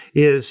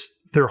 Is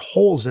there are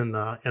holes in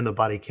the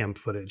body cam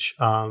footage?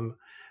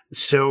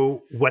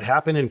 So what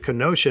happened in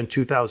Kenosha in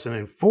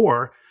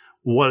 2004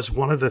 was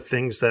one of the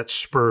things that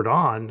spurred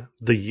on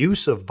the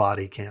use of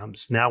body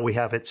cams. Now we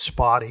have it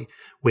spotty.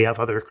 We have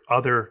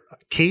other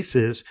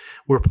cases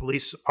where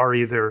police are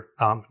either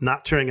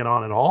not turning it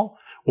on at all,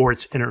 or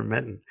it's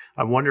intermittent.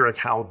 I'm wondering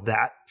how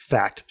that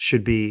fact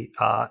should be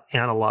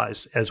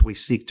analyzed as we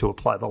seek to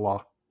apply the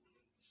law.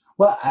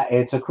 Well,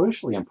 it's a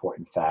crucially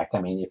important fact.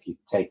 I mean, if you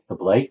take the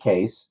Blake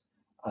case,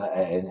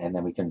 and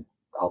then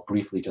I'll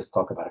briefly just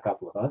talk about a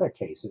couple of other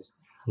cases.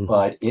 Mm-hmm.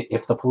 But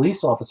if the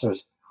police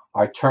officers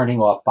are turning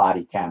off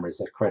body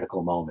cameras at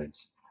critical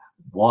moments,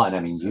 one, I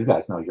mean, you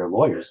guys know, you're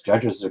lawyers.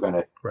 Judges are going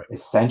to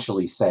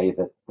essentially say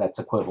that that's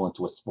equivalent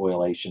to a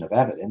spoliation of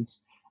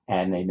evidence,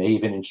 and they may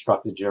even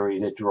instruct the jury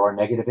to draw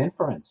negative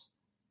inference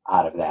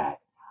out of that.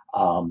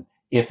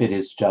 If it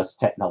is just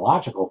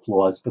technological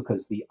flaws,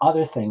 because the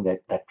other thing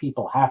that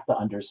people have to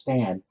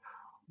understand,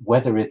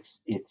 whether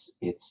it's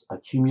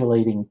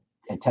accumulating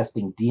and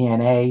testing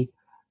DNA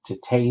to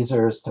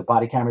tasers to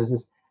body cameras,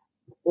 is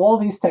all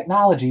these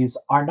technologies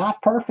are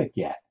not perfect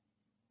yet.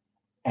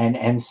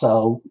 And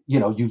so,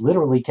 you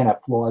literally can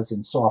have flaws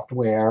in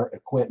software,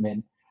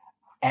 equipment,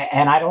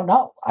 and I don't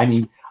know. I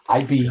mean,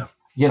 I'd be,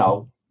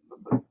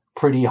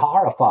 pretty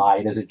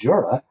horrified as a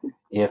juror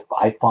if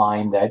I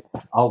find that,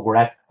 we're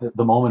at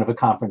the moment of a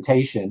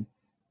confrontation,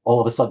 all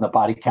of a sudden the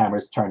body camera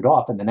is turned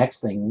off, and the next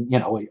thing,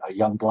 a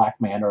young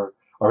black man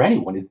or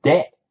anyone is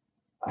dead.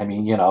 I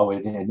mean,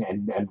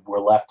 and we're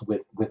left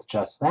with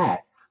just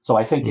that. So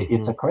I think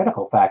it's a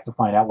critical fact to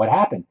find out what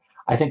happened.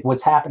 I think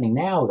what's happening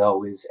now,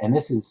 though, is, and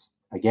this is,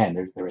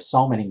 again, there are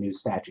so many new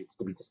statutes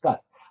to be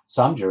discussed.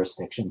 Some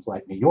jurisdictions,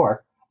 like New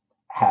York,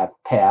 have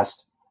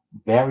passed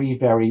very,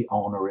 very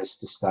onerous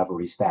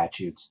discovery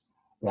statutes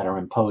that are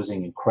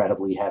imposing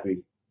incredibly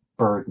heavy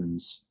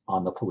burdens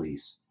on the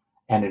police.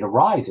 And it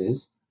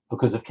arises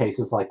because of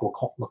cases like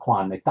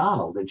Laquan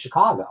McDonald in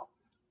Chicago,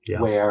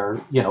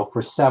 where,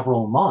 for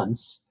several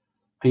months,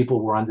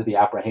 people were under the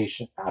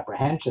apprehension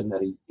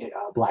that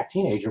a black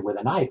teenager with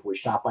a knife was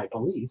shot by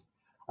police,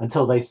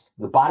 until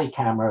the body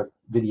camera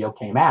video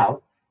came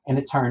out, and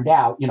it turned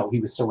out, he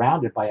was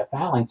surrounded by a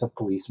phalanx of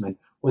policemen,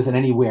 wasn't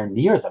anywhere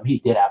near them. He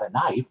did have a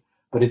knife,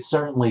 but it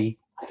certainly,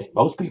 I think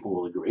most people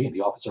will agree, and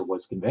the officer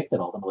was convicted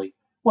ultimately,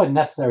 wasn't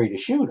necessary to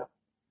shoot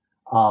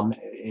him.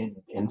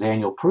 In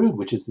Daniel Prude,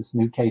 which is this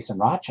new case in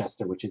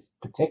Rochester, which is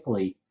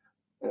particularly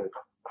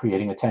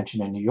creating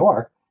attention in New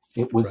York,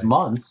 it was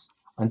months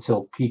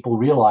until people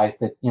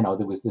realized that,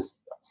 there was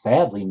this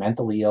sadly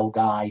mentally ill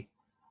guy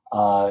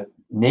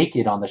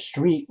naked on the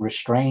street,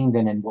 restrained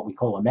and in what we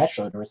call a mesh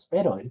hood or a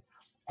spit hood,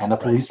 and the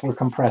police were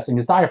compressing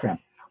his diaphragm.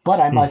 But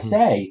I must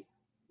say,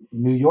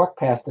 New York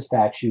passed a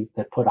statute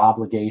that put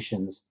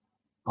obligations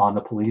on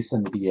the police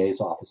and the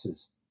DA's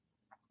offices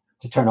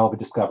to turn over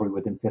discovery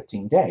within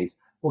 15 days.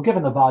 Well,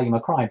 given the volume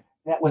of crime,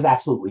 that was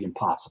absolutely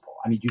impossible.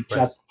 I mean, you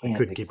just can't.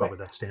 Couldn't keep up with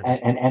that standard.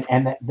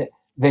 And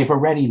they've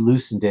already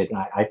loosened it.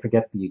 I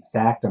forget the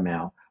exact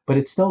amount, but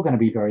it's still going to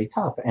be very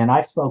tough. And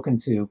I've spoken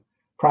to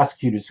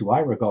prosecutors who I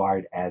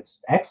regard as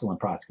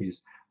excellent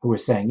prosecutors who are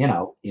saying,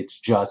 it's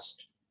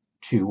just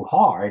too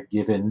hard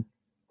given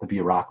the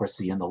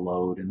bureaucracy and the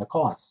load and the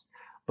costs.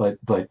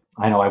 but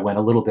I know I went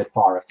a little bit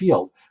far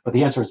afield. But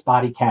the answer is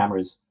body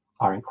cameras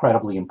are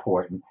incredibly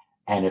important.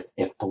 And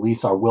if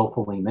police are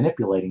willfully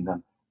manipulating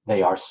them,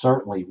 they are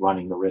certainly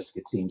running the risk,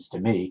 it seems to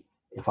me,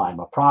 if I'm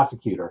a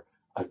prosecutor,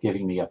 of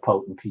giving me a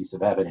potent piece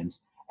of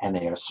evidence. And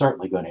they are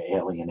certainly going to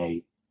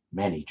alienate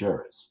many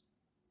jurors.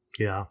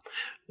 Yeah.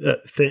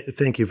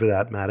 Thank you for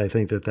that, Matt. I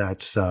think that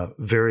that's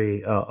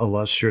very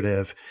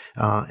illustrative,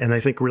 and I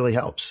think really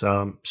helps.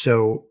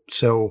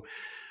 So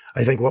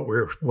I think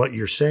what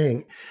you're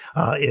saying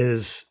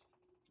is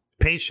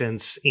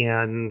patience,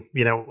 and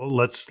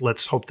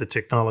let's hope the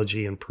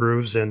technology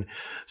improves, and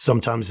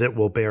sometimes it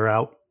will bear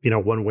out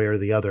one way or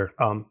the other.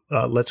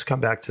 Let's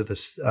come back to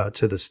this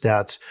to the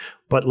stats.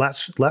 But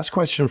last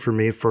question for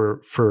me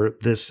for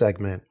this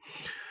segment.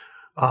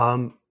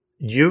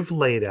 You've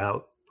laid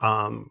out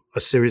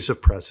a series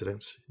of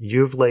precedents.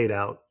 You've laid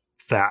out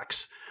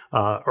facts,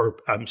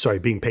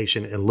 being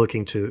patient and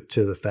looking to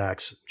the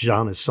facts.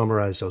 Jon has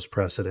summarized those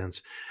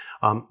precedents.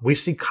 We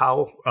see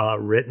Kyle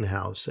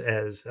Rittenhouse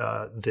as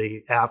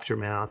the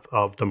aftermath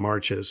of the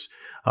marches.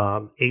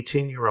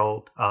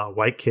 18-year-old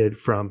white kid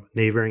from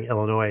neighboring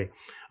Illinois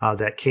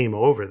that came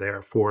over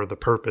there for the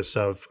purpose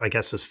of, I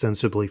guess,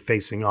 ostensibly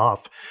facing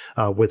off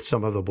with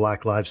some of the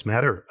Black Lives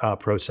Matter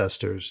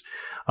protesters.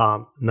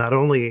 Not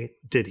only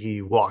did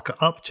he walk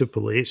up to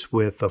police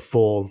with a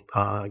full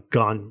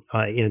gun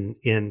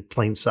in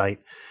plain sight,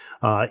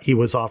 he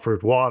was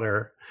offered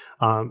water.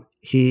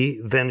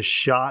 He then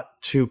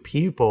shot two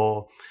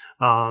people.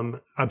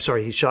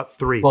 He shot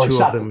three. Well,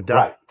 two of them died.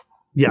 Right.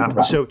 Yeah.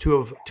 Right. So two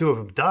of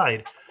them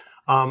died.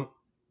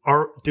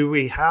 Do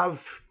we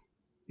have,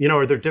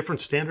 are there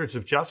different standards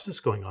of justice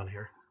going on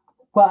here?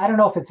 Well, I don't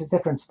know if it's a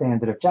different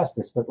standard of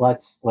justice, but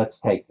let's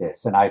take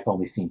this. And I've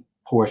only seen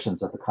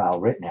portions of the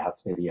Kyle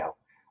Rittenhouse video,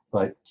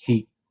 but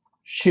he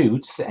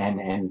shoots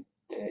and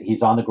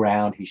he's on the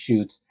ground. He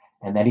shoots,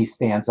 and then he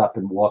stands up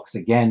and walks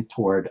again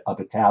toward a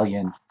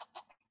battalion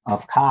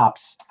of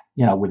cops,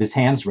 with his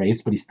hands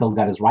raised, but he's still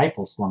got his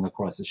rifle slung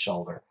across his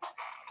shoulder.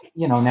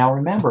 Now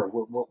remember,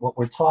 what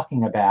we're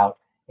talking about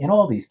in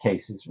all these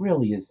cases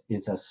really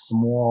is a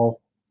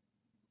small,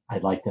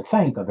 I'd like to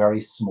think, a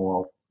very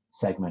small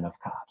segment of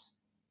cops.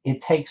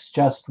 It takes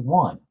just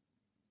one.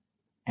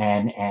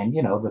 And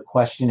the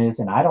question is,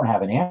 and I don't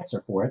have an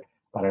answer for it,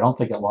 but I don't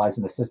think it lies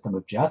in the system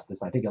of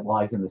justice. I think it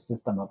lies in the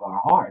system of our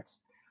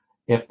hearts.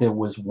 If there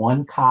was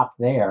one cop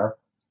there,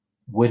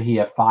 would he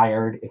have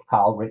fired if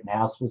Kyle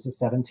Rittenhouse was a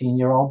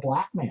 17-year-old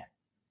black man?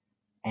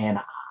 And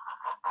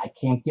I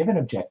can't give an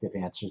objective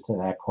answer to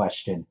that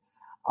question.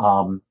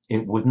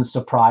 It wouldn't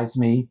surprise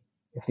me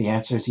if the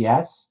answer is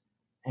yes,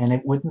 and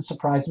it wouldn't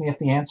surprise me if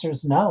the answer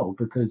is no,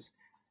 because,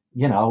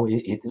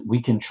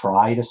 we can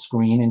try to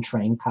screen and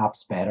train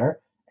cops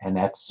better, and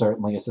that's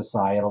certainly a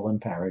societal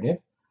imperative.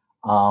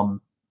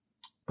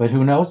 But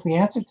who knows the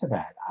answer to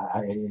that?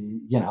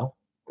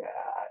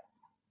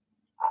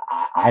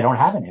 I don't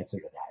have an answer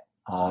to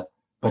that.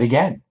 But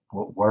again,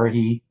 were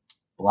he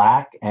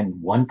black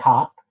and one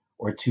cop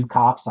or two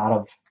cops out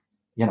of,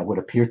 would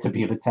appear to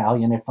be a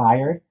battalion had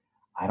fired,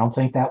 I don't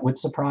think that would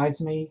surprise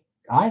me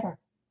either.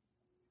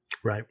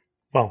 Right.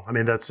 Well, I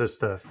mean, that's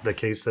just the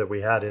case that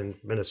we had in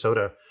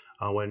Minnesota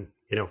when,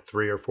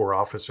 3 or 4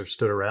 officers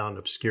stood around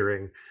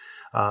obscuring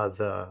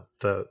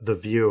the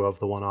view of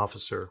the one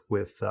officer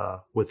with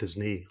his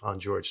knee on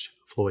George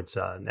Floyd's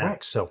neck.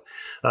 Right. So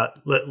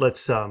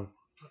let's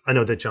I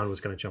know that Jon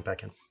was going to jump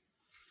back in.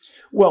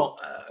 Well,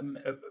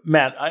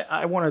 Matt,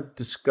 I want to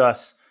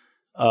discuss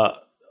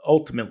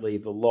ultimately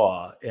the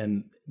law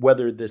and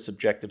whether this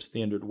objective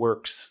standard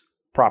works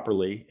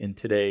properly in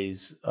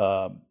today's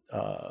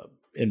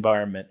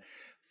environment.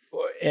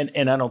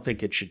 And I don't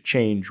think it should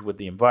change with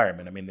the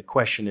environment. I mean, the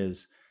question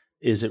is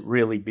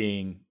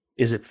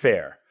it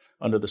fair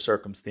under the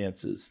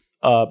circumstances?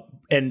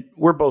 And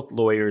we're both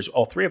lawyers.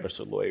 All three of us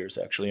are lawyers,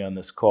 actually, on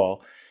this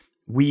call.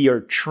 We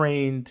are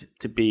trained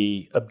to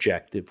be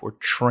objective. We're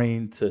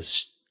trained to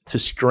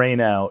strain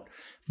out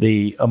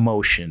the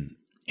emotion.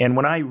 And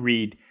when I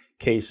read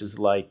cases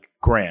like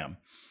Graham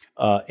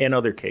and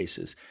other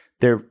cases,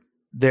 they're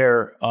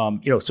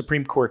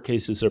Supreme Court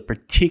cases are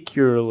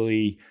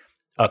particularly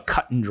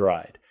cut and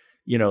dried.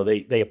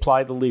 They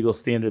apply the legal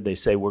standard. They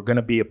say we're going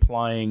to be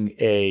applying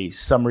a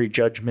summary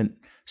judgment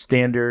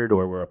standard,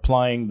 or we're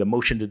applying the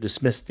motion to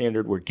dismiss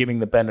standard. We're giving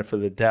the benefit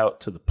of the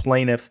doubt to the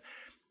plaintiff,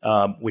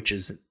 which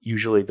is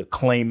usually the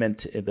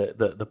claimant,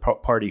 the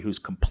party who's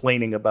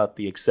complaining about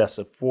the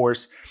excessive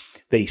force.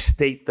 They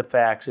state the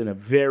facts in a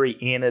very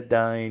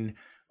anodyne,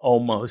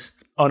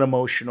 almost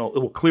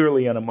unemotional,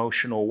 clearly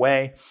unemotional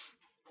way.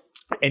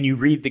 And you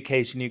read the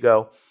case and you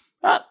go,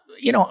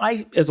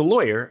 I, as a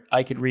lawyer,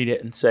 I could read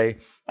it and say,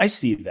 I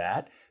see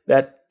that.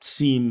 That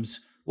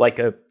seems like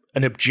an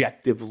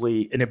objective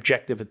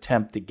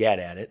attempt to get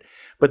at it.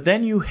 But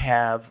then you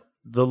have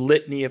the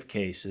litany of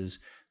cases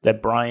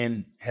that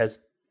Bryan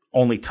has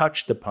only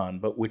touched upon,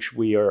 but which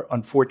we are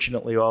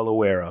unfortunately all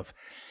aware of,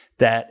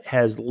 that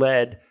has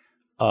led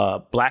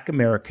Black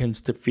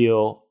Americans to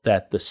feel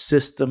that the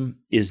system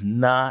is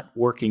not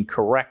working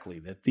correctly,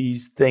 that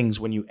these things,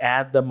 when you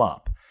add them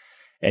up,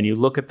 and you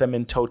look at them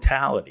in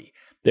totality,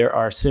 there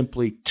are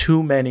simply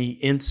too many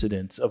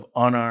incidents of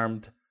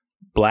unarmed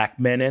Black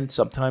men and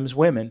sometimes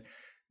women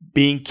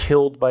being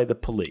killed by the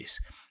police,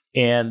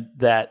 and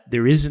that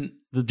there isn't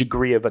the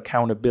degree of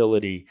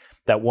accountability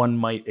that one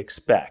might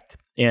expect.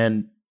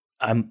 And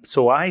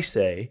so I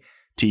say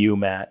to you,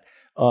 Matt,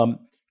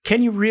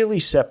 can you really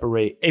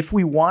separate, if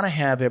we want to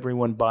have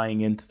everyone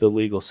buying into the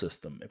legal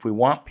system, if we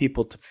want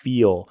people to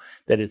feel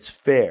that it's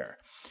fair,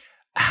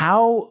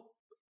 how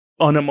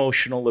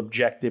unemotional,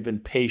 objective,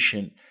 and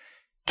patient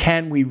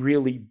can we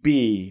really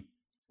be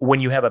when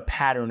you have a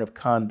pattern of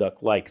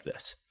conduct like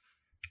this?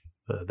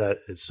 That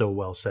is so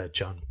well said,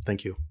 John.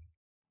 Thank you.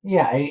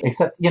 Yeah,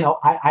 except,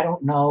 I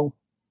don't know,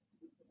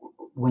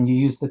 when you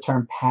use the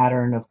term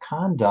pattern of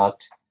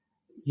conduct,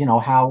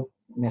 how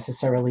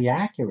necessarily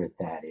accurate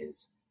that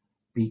is.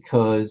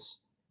 Because,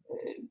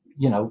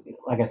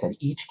 like I said,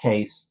 each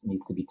case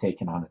needs to be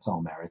taken on its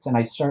own merits. And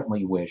I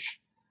certainly wish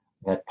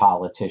that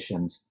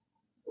politicians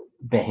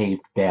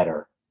behaved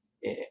better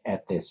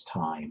at this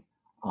time,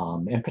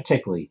 and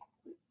particularly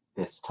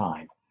this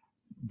time,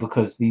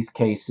 because these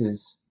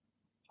cases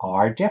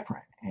are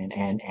different.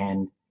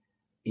 And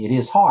it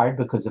is hard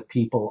because if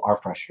people are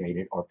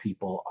frustrated or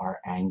people are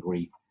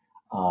angry,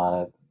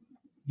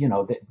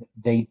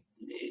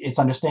 it's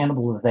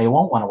understandable that they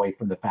won't want to wait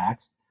from the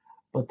facts.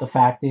 But the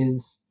fact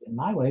is, in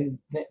my way,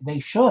 they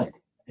should.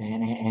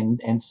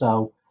 And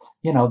so,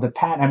 the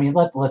pattern, I mean,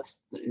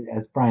 let's,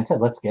 as Bryan said,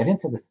 let's get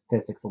into the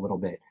statistics a little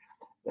bit.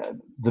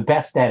 The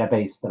best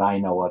database that I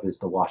know of is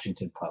the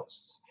Washington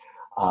Post's,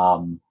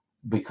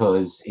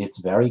 because it's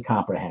very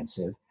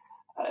comprehensive.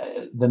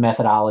 The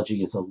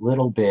methodology is a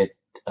little bit,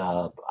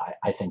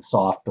 I think,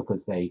 soft,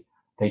 because they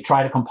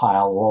try to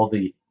compile all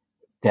the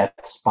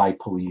deaths by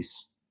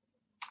police,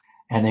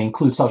 and they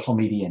include social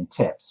media and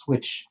tips,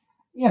 which,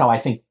 I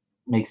think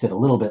makes it a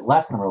little bit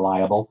less than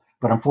reliable.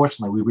 But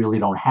unfortunately, we really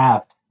don't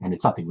have, and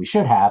it's something we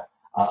should have,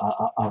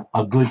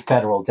 a good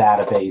federal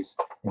database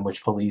in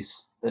which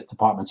police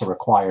departments are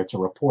required to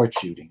report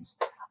shootings,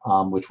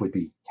 which would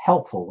be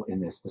helpful in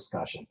this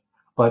discussion.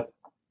 But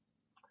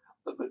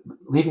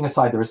leaving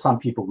aside, there are some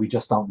people we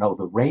just don't know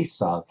the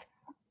race of.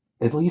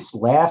 At least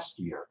last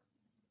year,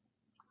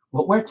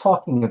 what we're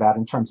talking about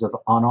in terms of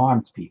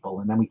unarmed people,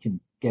 and then we can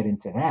get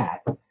into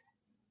that,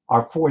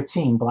 are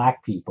 14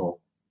 Black people,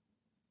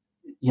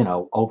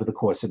 over the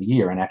course of a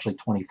year, and actually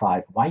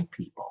 25 white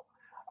people.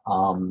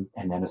 And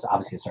then there's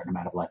obviously a certain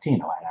amount of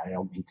Latino. I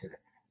don't mean to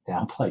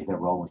downplay their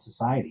role in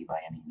society by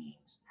any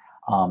means.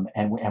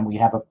 And we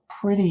have a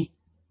pretty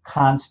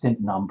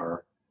constant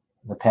number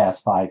the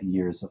past 5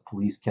 years of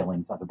police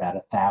killings of about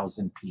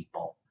 1,000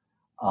 people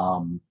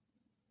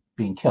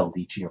being killed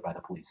each year by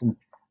the police. And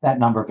that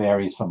number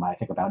varies from, I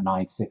think, about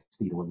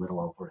 960 to a little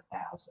over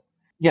 1,000.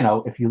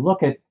 If you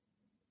look at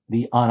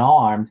the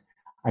unarmed,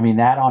 I mean,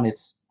 that on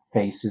its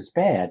face is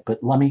bad. But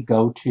let me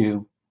go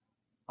to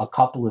a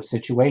couple of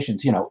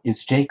situations.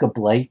 Is Jacob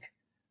Blake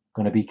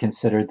going to be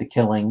considered the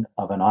killing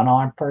of an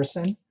unarmed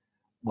person?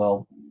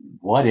 Well,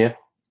 what if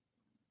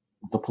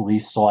the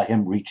police saw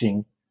him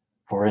reaching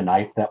for a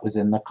knife that was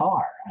in the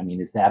car? I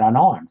mean, is that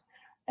unarmed?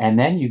 And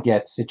then you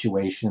get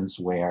situations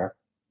where,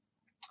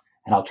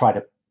 and I'll try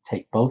to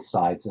take both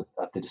sides of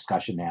the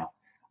discussion now,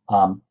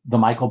 the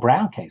Michael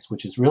Brown case,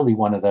 which is really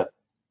one of the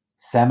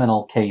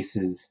seminal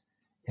cases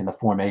in the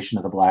formation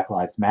of the Black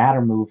Lives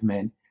Matter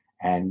movement.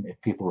 And if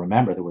people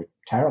remember, there were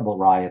terrible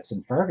riots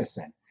in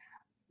Ferguson.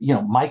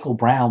 Michael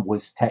Brown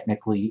was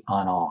technically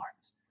unarmed,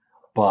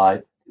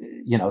 but,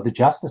 the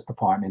Justice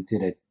Department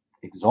did an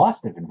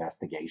exhaustive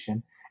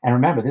investigation. And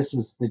remember, this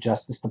was the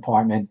Justice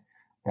Department,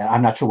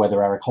 I'm not sure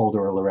whether Eric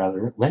Holder or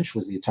Loretta Lynch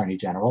was the Attorney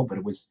General, but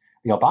it was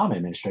the Obama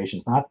administration,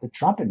 it's not the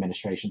Trump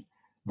administration.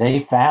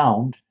 They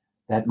found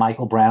that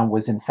Michael Brown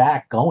was in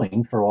fact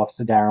going for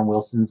Officer Darren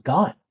Wilson's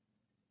gun.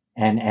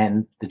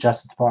 And the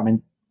Justice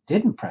Department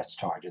didn't press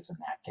charges in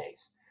that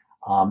case.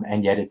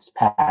 And yet it's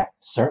packed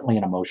certainly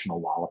an emotional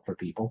wallet for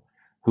people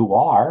who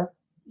are,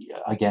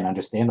 again,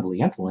 understandably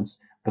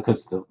influenced,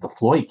 because the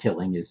Floyd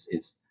killing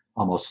is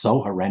almost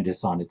so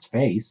horrendous on its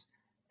face.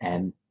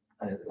 And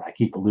I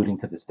keep alluding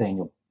to this thing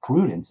of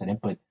crude incident,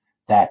 but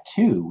that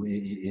too,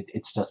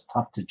 it's just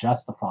tough to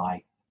justify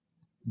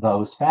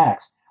those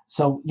facts.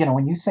 So,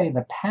 when you say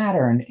the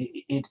pattern,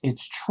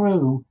 it's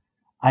true.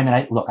 I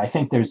mean, I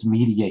think there's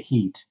media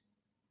heat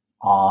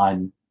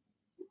on,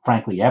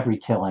 frankly, every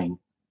killing,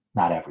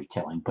 not every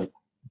killing,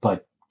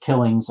 but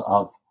killings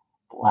of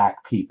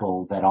Black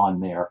people that on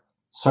their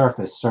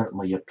surface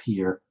certainly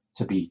appear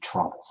to be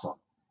troublesome.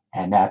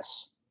 And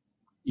that's,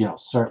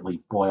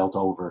 certainly boiled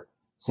over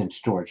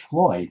since George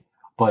Floyd.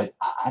 But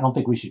I don't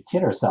think we should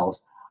kid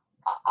ourselves.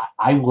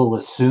 I will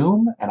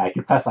assume, and I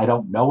confess I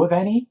don't know of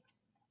any,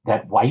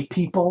 that white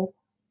people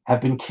have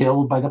been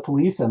killed by the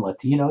police and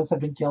Latinos have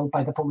been killed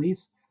by the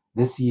police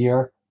this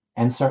year,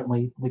 and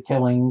certainly the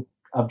killing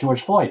of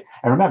George Floyd.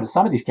 And remember,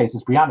 some of these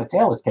cases, Breonna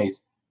Taylor's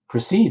case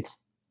precedes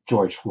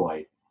George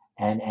Floyd.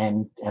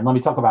 And let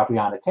me talk about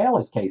Breonna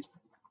Taylor's case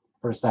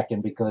for a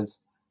second,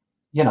 because,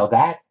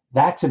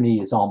 that to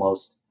me is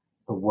almost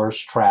the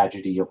worst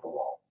tragedy of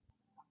all.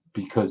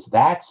 because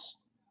that's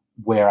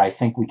where I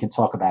think we can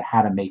talk about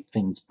how to make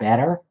things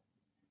better.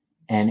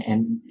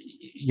 And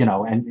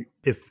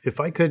if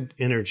I could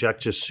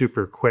interject just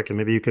super quick, and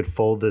maybe you could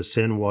fold this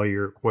in while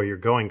you're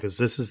going, because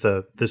this is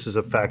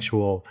a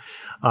factual,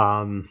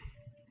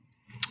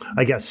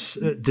 I guess,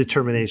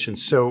 determination.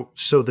 So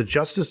the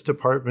Justice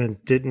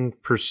Department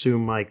didn't pursue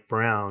Mike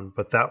Brown,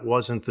 but that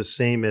wasn't the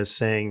same as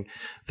saying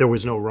there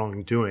was no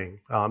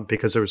wrongdoing,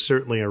 because there was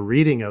certainly a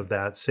reading of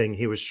that saying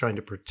he was trying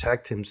to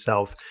protect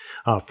himself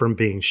from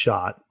being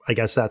shot. I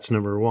guess that's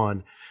number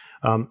one.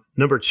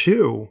 Number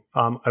two,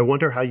 I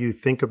wonder how you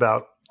think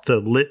about the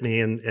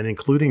litany and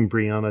including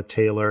Breonna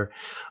Taylor.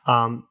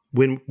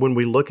 When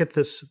we look at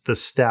the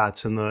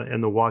stats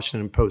in the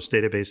Washington Post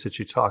database that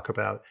you talk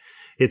about,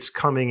 it's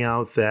coming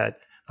out that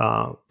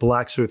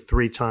blacks are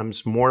 3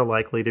 times more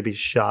likely to be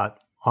shot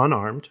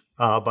unarmed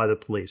by the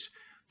police.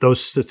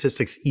 Those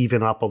statistics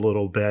even up a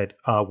little bit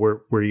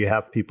where you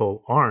have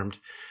people armed.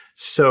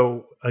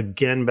 So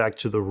again, back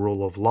to the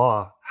rule of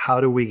law, how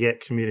do we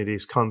get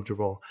communities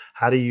comfortable?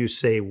 How do you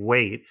say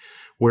wait,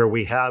 where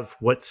we have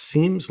what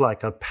seems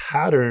like a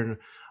pattern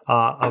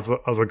of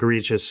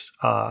egregious,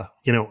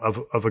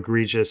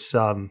 egregious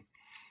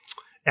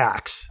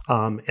acts,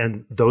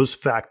 and those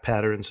fact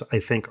patterns, I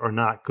think, are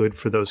not good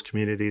for those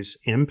communities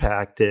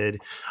impacted.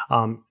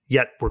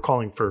 Yet we're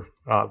calling for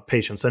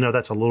patience. I know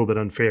that's a little bit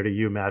unfair to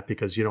you, Matt,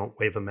 because you don't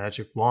wave a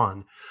magic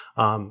wand.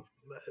 But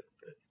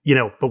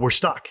we're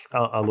stuck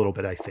a little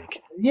bit, I think.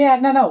 Yeah,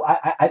 no.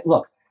 I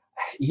look,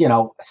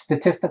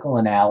 statistical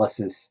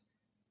analysis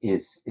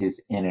is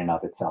in and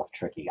of itself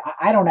tricky.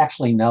 I don't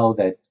actually know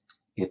that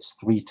it's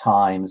 3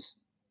 times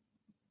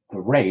the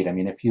rate. I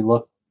mean, if you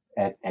look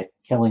at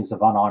killings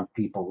of unarmed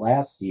people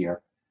last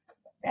year,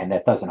 and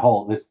that doesn't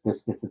hold, this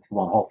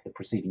won't hold for the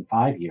preceding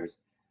 5 years.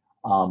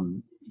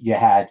 You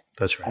had,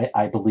 that's right,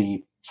 I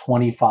believe,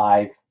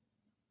 25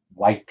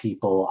 white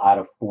people out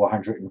of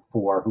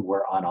 404 who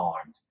were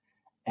unarmed,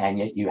 and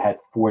yet you had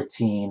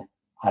 14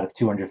 out of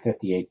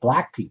 258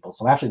 black people.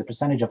 So actually, the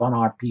percentage of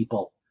unarmed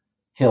people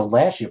killed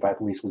last year by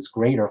police was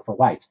greater for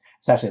whites.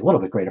 It's actually a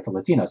little bit greater for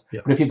Latinos.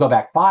 Yeah. But if you go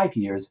back 5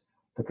 years,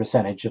 the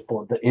percentage of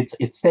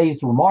it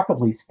stays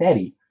remarkably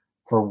steady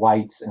for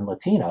whites and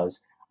Latinos.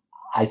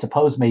 I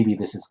suppose maybe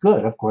this is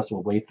good. Of course,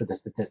 we'll wait for the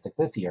statistics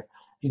this year.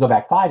 If you go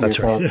back 5 years,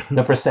 right.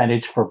 The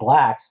percentage for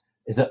blacks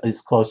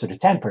is closer to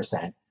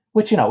 10%,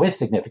 which is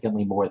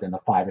significantly more than the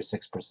 5 or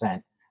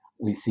 6%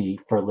 we see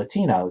for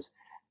Latinos.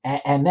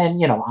 And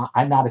then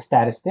I'm not a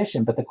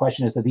statistician, but the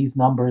question is, are these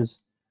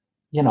numbers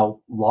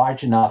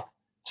large enough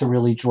to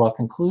really draw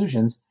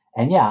conclusions?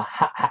 And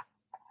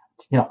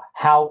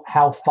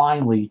how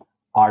finely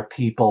are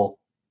people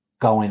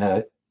going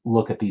to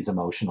look at these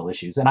emotional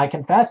issues? And I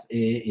confess,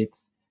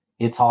 it's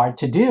hard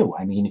to do.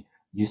 I mean,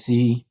 you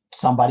see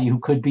somebody who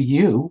could be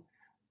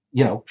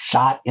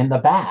shot in the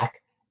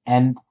back,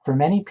 and for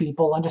many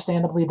people,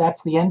 understandably,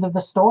 that's the end of the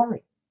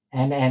story.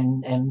 And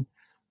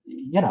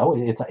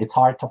it's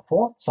hard to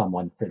fault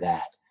someone for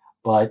that.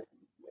 But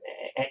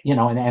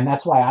and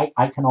that's why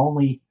I can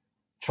only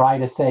try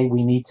to say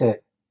we need to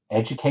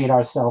educate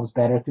ourselves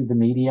better through the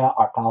media.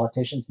 Our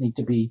politicians need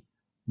to be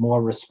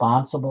more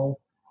responsible.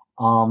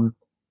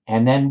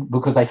 And then,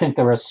 because I think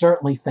there are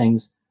certainly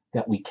things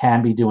that we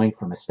can be doing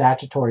from a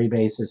statutory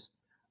basis,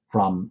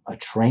 from a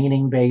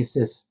training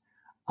basis,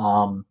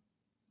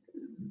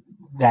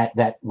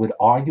 that would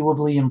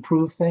arguably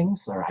improve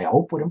things, or I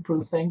hope would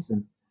improve things,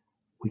 and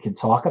we can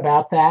talk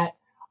about that.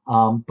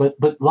 But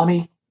let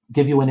me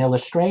give you an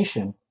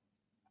illustration,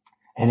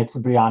 and it's the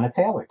Breonna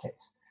Taylor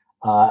case.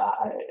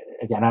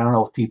 Again, I don't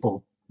know if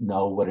people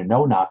know what a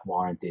no-knock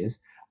warrant is,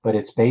 but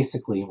it's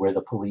basically where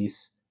the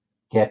police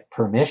get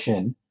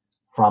permission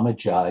from a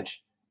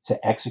judge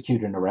to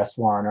execute an arrest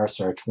warrant or a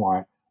search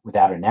warrant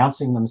without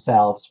announcing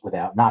themselves,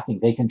 without knocking.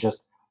 They can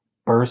just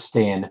burst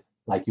in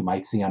like you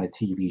might see on a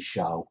TV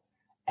show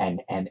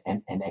and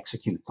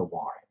execute the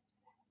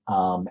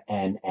warrant.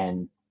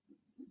 And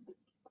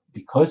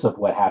because of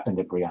what happened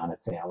to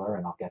Breonna Taylor,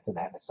 and I'll get to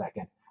that in a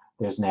second,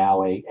 there's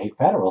now a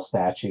federal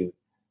statute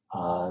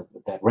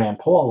that Rand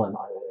Paul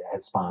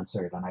has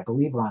sponsored, and I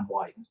believe Ron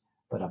Wyden,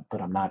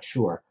 but I'm not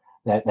sure,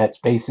 that's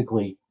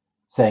basically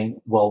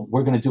saying, well,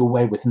 we're going to do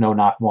away with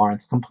no-knock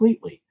warrants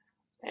completely.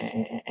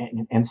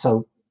 And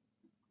so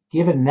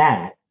given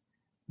that,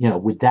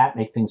 would that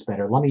make things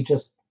better? Let me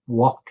just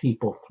walk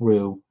people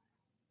through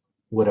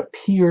what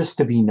appears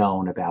to be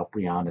known about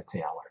Breonna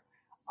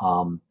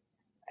Taylor.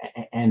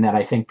 And that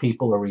I think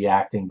people are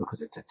reacting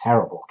because it's a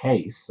terrible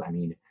case. I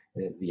mean,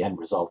 the end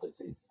result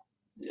is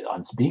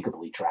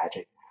unspeakably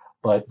tragic.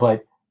 But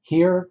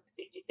here,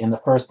 in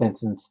the first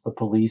instance, the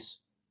police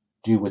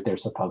do what they're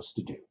supposed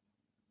to do.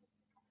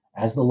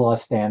 As the law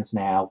stands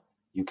now,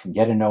 you can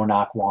get a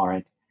no-knock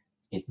warrant.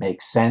 It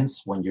makes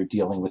sense when you're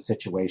dealing with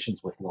situations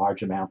with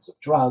large amounts of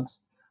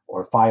drugs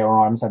or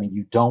firearms. I mean,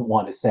 you don't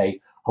want to say,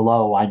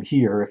 hello, I'm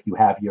here, if you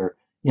have your,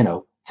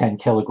 10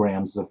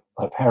 kilograms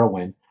of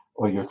heroin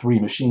or your 3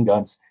 machine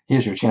guns.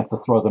 Here's your chance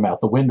to throw them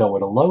out the window or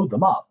to load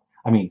them up.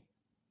 I mean,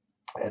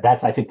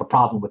 That's, I think, the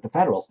problem with the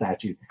federal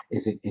statute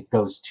is it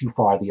goes too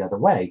far the other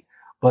way.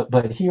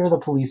 But here the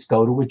police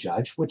go to a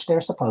judge, which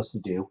they're supposed to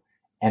do,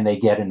 and they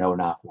get a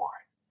no-knock warrant.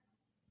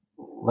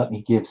 Let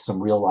me give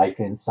some real life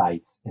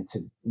insights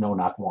into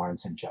no-knock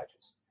warrants and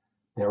judges.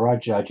 There are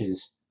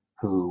judges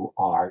who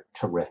are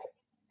terrific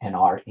and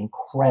are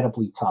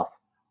incredibly tough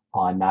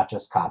on not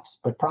just cops,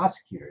 but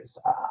prosecutors.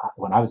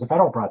 When I was a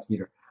federal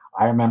prosecutor,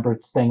 I remember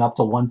staying up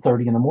till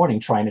 1:30 in the morning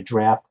trying to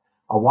draft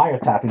a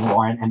wiretapping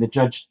warrant, and the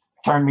judge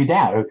turned me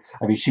down.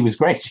 I mean, she was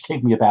great. She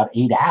gave me about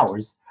 8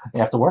 hours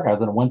after work. I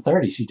was at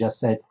 1:30. She just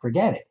said,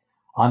 forget it.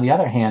 On the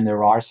other hand,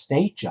 there are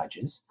state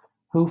judges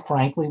who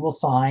frankly will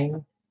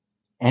sign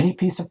any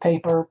piece of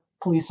paper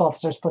police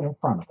officers put in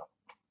front of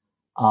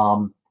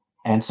them.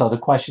 And so the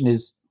question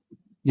is,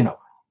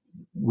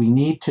 we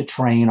need to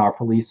train our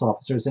police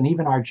officers and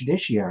even our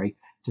judiciary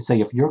to say,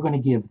 if you're going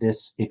to give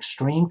this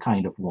extreme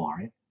kind of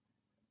warrant,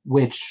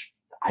 which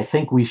I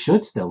think we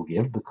should still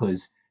give,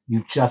 because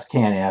you just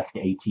can't ask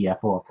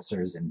ATF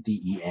officers and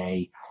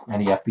DEA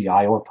and the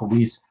FBI or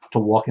police to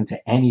walk into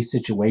any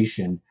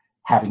situation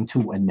having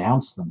to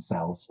announce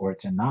themselves or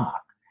to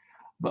knock.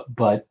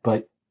 But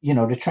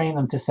to train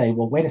them to say,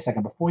 well, wait a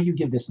second, before you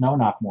give this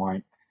no-knock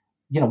warrant,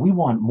 we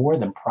want more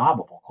than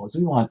probable cause.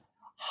 We want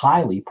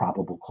highly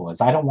probable cause.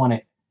 I don't want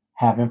to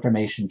have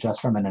information just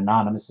from an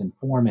anonymous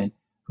informant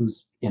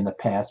who's in the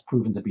past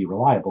proven to be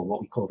reliable, what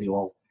we call the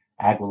old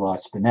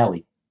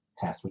Aguilar-Spinelli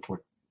test, which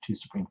were 2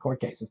 Supreme Court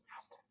cases.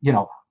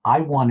 I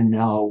want to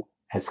know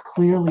as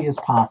clearly as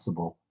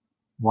possible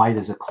why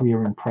there's a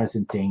clear and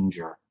present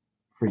danger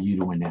for you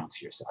to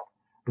announce yourself.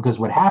 Because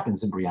what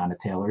happens in Breonna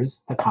Taylor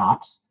is the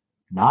cops,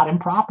 not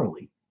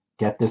improperly,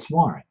 get this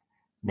warrant.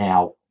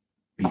 Now,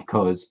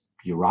 because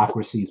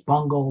bureaucracies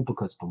bungle,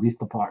 because police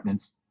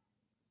departments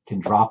can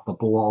drop the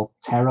ball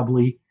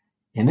terribly,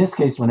 in this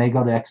case, when they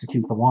go to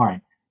execute the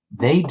warrant,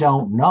 they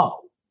don't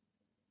know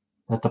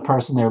that the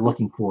person they're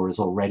looking for is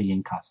already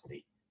in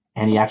custody,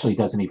 and he actually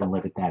doesn't even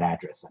live at that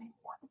address anymore.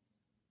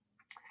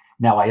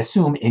 Now, I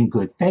assume in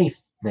good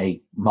faith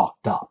they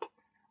mucked up,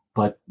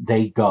 but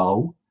they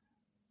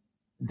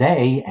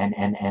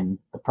and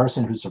the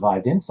person who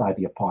survived inside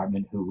the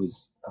apartment, who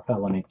was a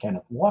fellow named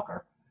Kenneth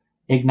Walker,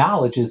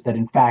 acknowledges that,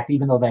 in fact,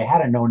 even though they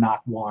had a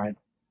no-knock warrant,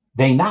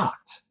 they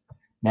knocked.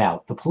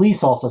 Now, the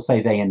police also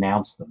say they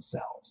announced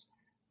themselves.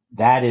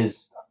 That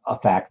is a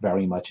fact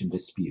very much in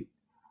dispute.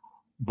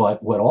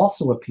 But what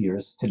also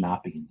appears to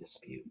not be in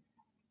dispute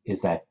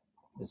is that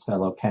this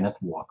fellow Kenneth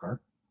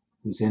Walker,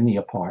 who's in the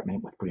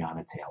apartment with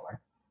Breonna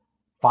Taylor,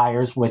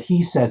 fires what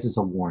he says is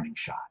a warning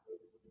shot.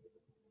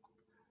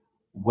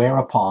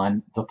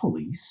 Whereupon the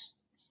police,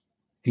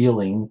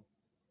 feeling,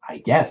 I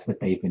guess, that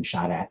they've been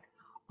shot at,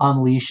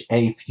 unleash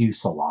a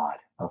fusillade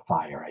of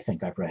fire. I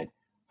think I've read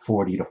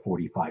 40 to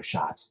 45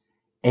 shots,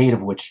 8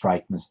 of which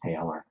strike Miss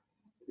Taylor.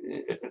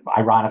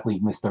 Ironically,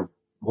 Mr.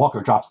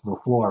 Walker drops to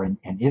the floor and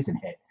isn't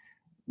hit.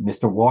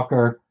 Mr.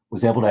 Walker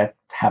was able to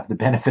have the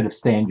benefit of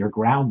stand your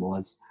ground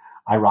laws,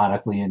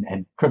 ironically,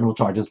 and criminal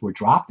charges were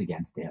dropped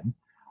against him.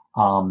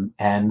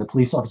 And the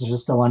police officers are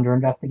still under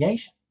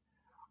investigation.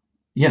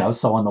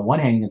 So on the one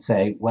hand, you can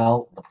say,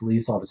 well, the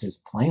police officers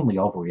plainly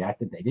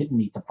overreacted. They didn't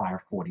need to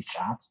fire 40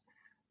 shots,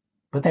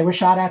 but they were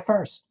shot at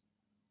first.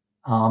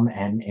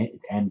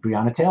 And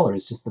Breonna Taylor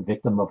is just the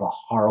victim of a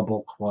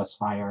horrible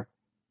crossfire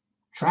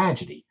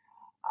tragedy.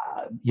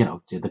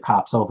 Did the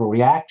cops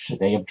overreact? Should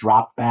they have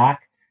dropped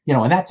back?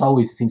 And that's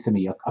always seems to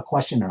me a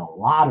question in a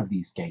lot of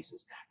these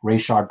cases.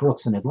 Rayshard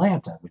Brooks in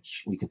Atlanta,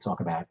 which we could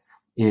talk about,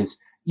 is,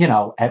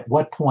 at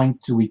what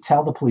point do we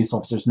tell the police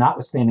officers,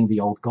 notwithstanding the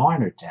old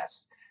Garner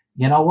test,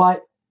 you know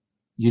what?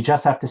 You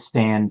just have to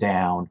stand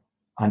down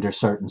under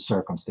certain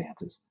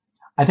circumstances.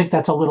 I think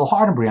that's a little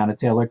hard on Breonna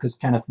Taylor because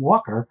Kenneth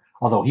Walker,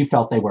 although he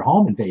felt they were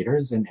home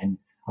invaders, and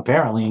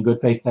apparently in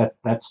good faith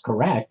that's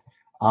correct,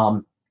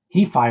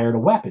 he fired a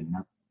weapon.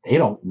 Now, they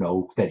don't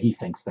know that he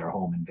thinks they're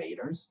home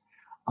invaders.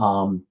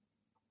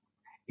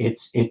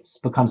 It's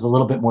becomes a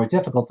little bit more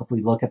difficult if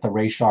we look at the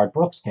Rayshard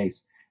Brooks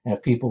case. And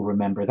if people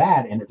remember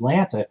that in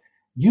Atlanta,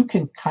 you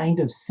can kind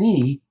of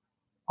see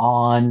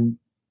on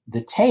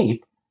the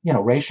tape,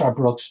 Rayshard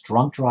Brooks,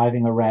 drunk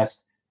driving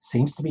arrest,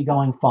 seems to be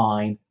going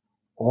fine.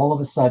 All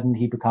of a sudden,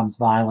 he becomes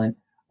violent.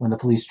 When the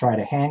police try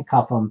to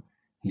handcuff him,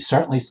 he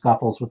certainly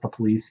scuffles with the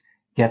police,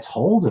 gets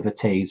hold of a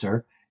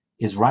taser,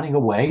 is running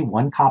away.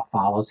 One cop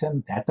follows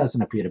him. That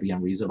doesn't appear to be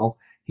unreasonable.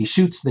 He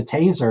shoots the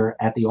taser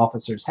at the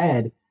officer's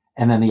head,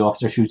 and then the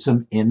officer shoots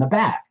him in the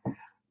back.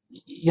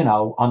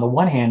 On the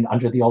one hand,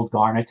 under the old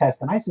Garner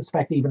test, and I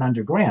suspect even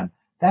under Graham,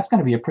 that's going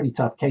to be a pretty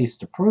tough case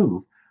to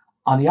prove.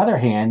 On the other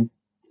hand,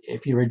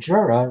 if you're a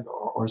juror,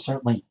 or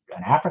certainly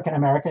an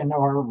African-American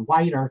or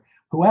white or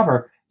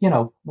whoever,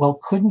 well,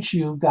 couldn't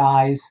you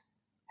guys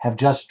have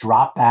just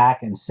dropped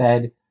back and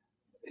said,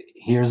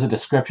 here's a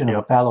description of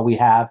a fellow we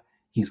have.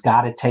 He's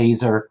got a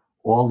taser.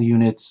 All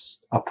units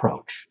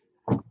approach.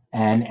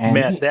 And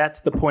Matt,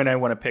 that's the point I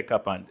want to pick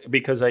up on,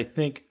 because I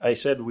think I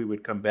said we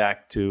would come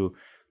back to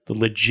the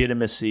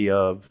legitimacy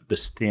of the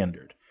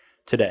standard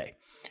today.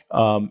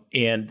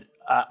 And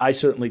I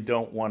certainly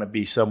don't want to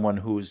be someone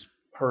who's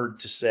heard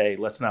to say,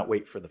 let's not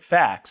wait for the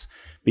facts,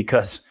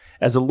 because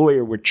as a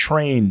lawyer, we're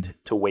trained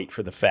to wait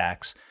for the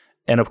facts.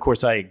 And of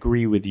course, I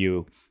agree with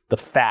you. The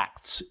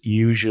facts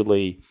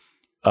usually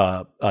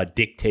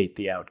dictate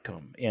the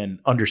outcome, and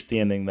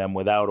understanding them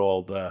without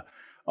all the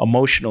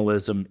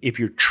emotionalism. If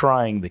you're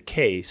trying the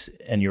case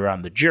and you're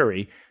on the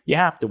jury, you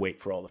have to wait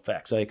for all the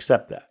facts. I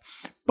accept that.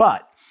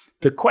 But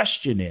the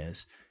question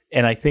is,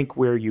 and I think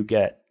where you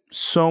get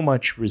so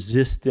much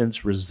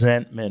resistance,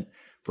 resentment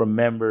from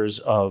members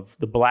of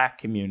the Black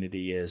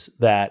community, is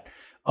that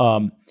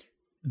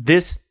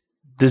this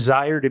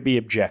desire to be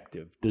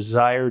objective,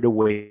 desire to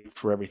wait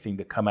for everything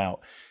to come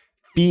out,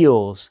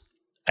 feels,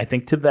 I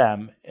think to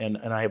them, and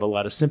I have a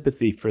lot of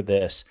sympathy for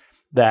this,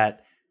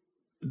 that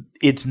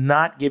it's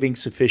not giving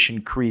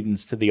sufficient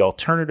credence to the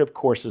alternative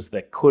courses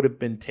that could have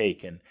been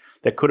taken,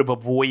 that could have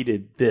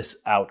avoided this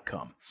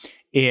outcome.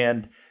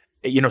 And,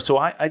 so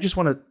I just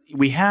want to,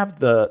 we have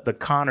the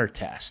Connor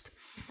test,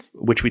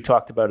 which we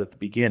talked about at the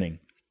beginning.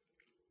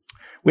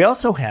 We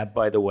also have,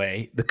 by the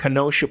way, the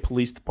Kenosha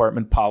Police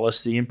Department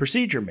Policy and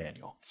Procedure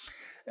Manual.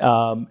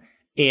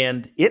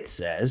 And it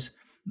says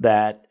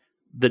that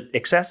the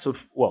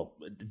excessive,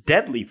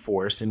 deadly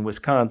force in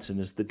Wisconsin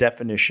is the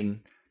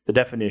definition. The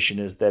definition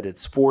is that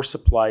it's force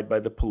applied by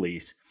the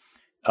police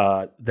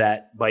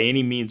that by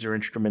any means or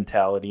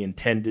instrumentality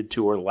intended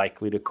to or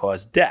likely to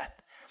cause death.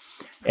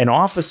 An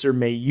officer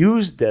may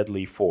use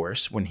deadly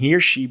force when he or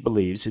she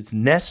believes it's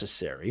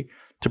necessary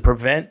to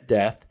prevent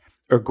death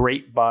or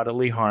great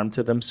bodily harm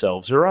to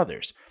themselves or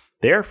others.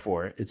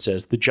 Therefore, it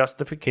says the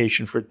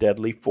justification for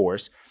deadly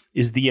force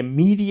is the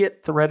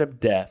immediate threat of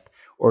death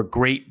or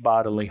great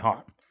bodily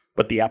harm.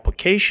 But the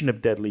application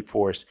of deadly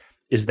force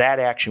is that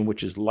action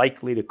which is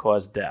likely to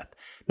cause death.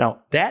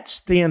 Now, that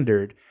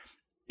standard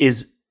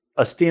is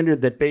a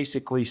standard that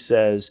basically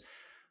says,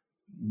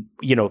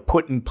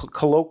 put in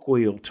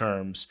colloquial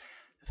terms,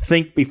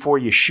 think before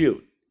you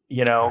shoot,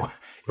 right.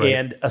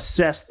 And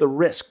assess the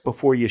risk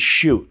before you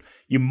shoot.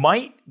 You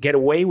might get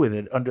away with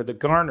it under the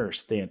Garner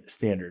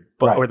standard,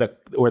 but right.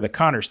 or the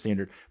Connor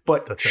standard.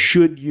 But right.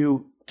 Should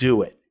you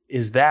do it?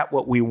 Is that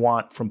what we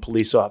want from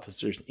police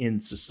officers in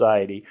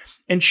society?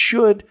 And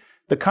should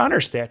the Connor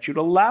statute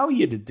allow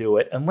you to do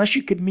it unless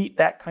you could meet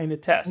that kind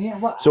of test?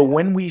 Yeah, so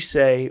when we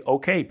say,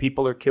 okay,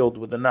 people are killed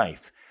with a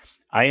knife,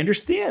 I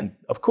understand.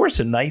 Of course,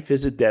 a knife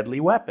is a deadly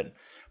weapon.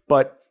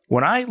 But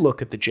when I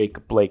look at the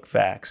Jacob Blake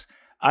facts,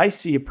 I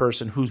see a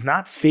person who's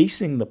not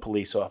facing the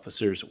police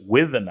officers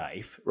with a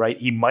knife, right?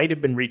 He might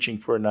have been reaching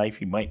for a knife.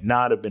 He might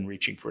not have been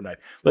reaching for a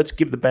knife. Let's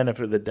give the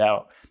benefit of the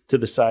doubt to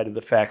the side of the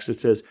facts that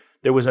says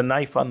there was a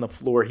knife on the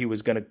floor he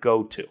was going to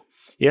go to.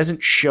 He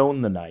hasn't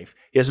shown the knife.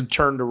 He hasn't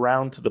turned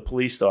around to the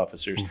police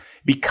officers. It'd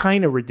be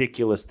kind of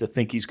ridiculous to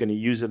think he's going to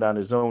use it on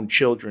his own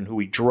children who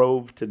he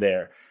drove to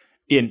there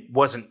and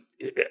wasn't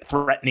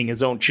threatening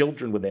his own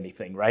children with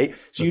anything, right?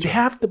 So you'd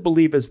have to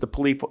believe as the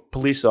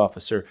police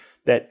officer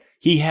that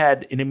he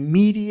had an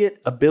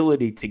immediate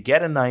ability to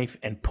get a knife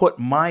and put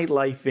my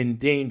life in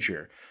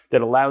danger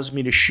that allows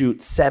me to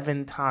shoot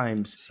seven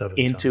times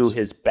into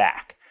his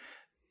back.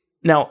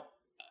 Now,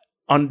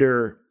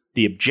 under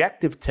the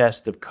objective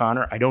test of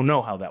Connor, I don't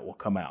know how that will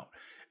come out.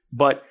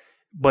 But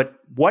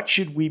what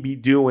should we be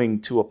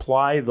doing to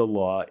apply the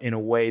law in a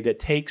way that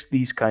takes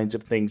these kinds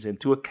of things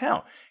into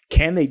account?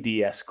 Can they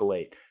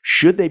de-escalate?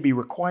 Should they be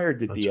required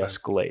to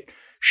de-escalate? Right.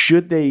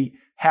 Should they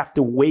have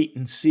to wait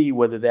and see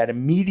whether that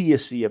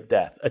immediacy of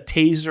death, a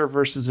taser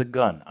versus a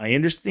gun? I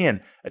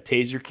understand a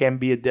taser can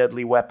be a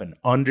deadly weapon,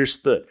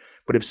 understood.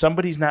 But if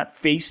somebody's not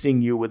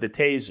facing you with a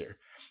taser,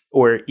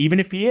 or even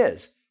if he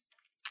is,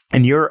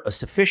 and you're a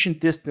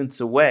sufficient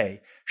distance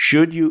away,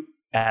 should you,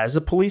 as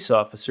a police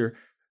officer,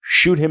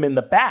 shoot him in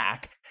the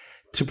back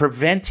to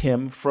prevent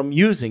him from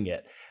using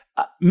it?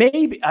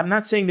 Maybe, I'm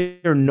not saying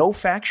there are no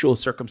factual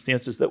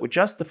circumstances that would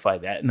justify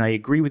that, and I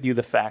agree with you,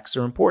 the facts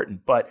are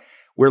important, but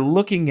we're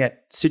looking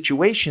at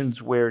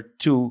situations where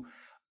to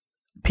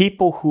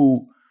people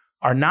who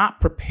are not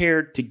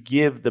prepared to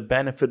give the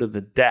benefit of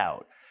the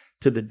doubt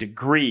to the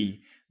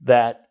degree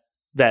that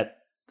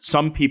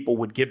some people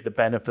would give the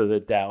benefit of the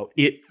doubt,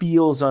 it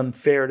feels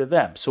unfair to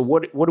them. So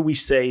what do we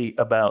say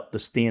about the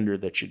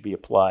standard that should be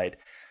applied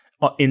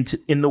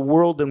in the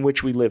world in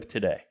which we live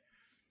today?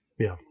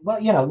 Yeah.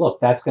 Well, look,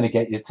 that's going to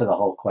get you to the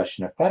whole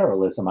question of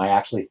federalism. I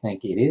actually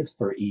think it is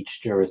for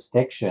each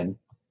jurisdiction,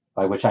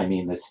 by which I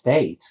mean the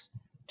states,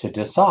 to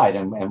decide.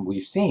 And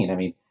we've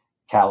seen,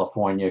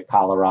 California,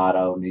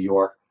 Colorado, New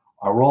York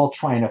are all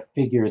trying to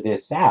figure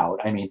this out.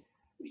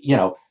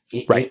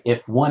 Right.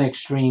 If one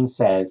extreme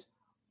says,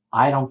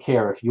 I don't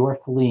care if you're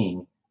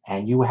fleeing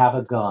and you have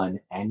a gun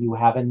and you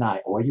have a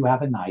knife or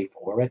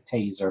a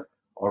taser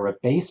or a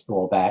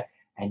baseball bat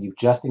and you've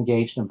just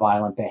engaged in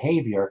violent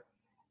behavior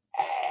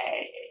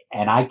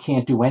and I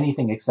can't do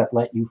anything except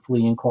let you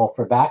flee and call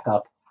for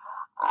backup,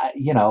 I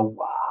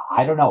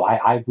don't know.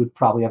 I would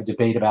probably have a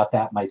debate about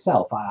that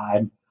myself.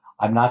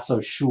 I'm not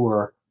so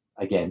sure,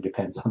 again,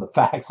 depends on the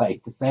facts, I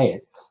hate to say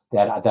it,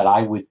 that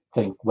I would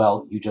think,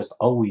 well, you just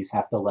always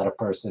have to let a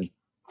person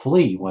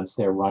flee once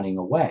they're running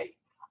away.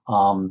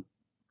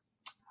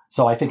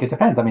 So I think it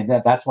depends. I mean,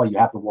 that's why you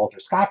have the Walter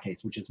Scott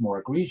case, which is more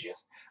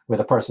egregious, where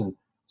the person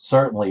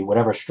certainly,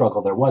 whatever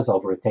struggle there was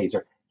over a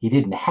taser, he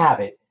didn't have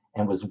it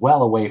and was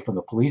well away from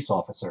the police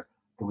officer.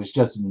 There was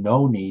just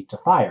no need to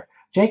fire.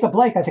 Jacob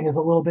Blake, I think, is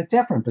a little bit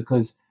different,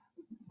 because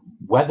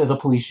whether the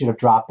police should have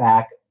dropped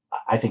back,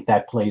 I think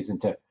that plays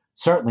into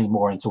certainly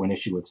more into an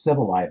issue of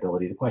civil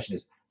liability. The question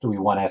is, do we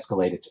want to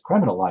escalate it to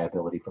criminal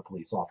liability for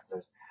police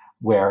officers,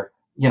 where,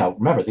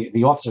 remember,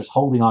 the officer's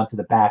holding on to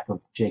the back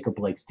of Jacob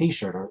Blake's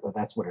T-shirt, or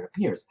that's what it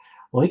appears.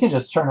 Well, he can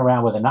just turn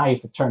around with a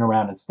knife and turn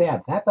around and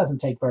stab. That doesn't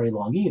take very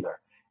long either.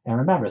 And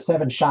remember,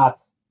 7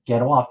 shots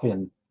get off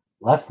in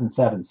less than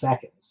 7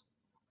 seconds.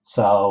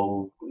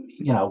 So,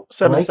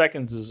 7 Blake,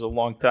 seconds is a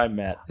long time,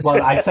 Matt.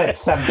 Well, I said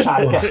 7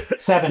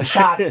 shots. 7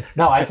 shots.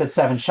 No, I said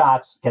 7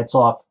 shots gets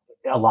off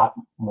a lot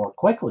more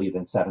quickly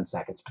than 7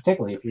 seconds,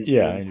 particularly if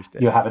I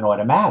understand. you have an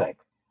automatic.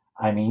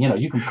 I mean,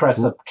 you can press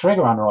the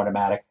trigger on an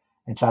automatic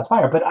and shots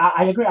fire. But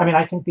I agree. I mean,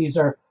 I think these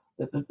are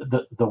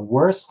the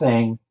worst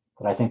thing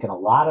that I think in a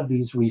lot of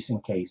these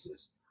recent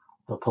cases,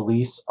 the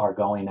police are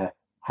going to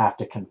have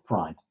to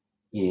confront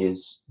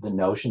is the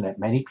notion that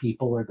many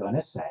people are going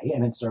to say,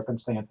 and in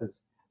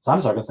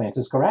some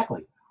circumstances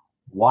correctly,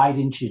 why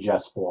didn't you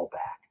just fall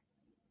back?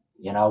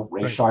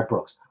 Ray Sharp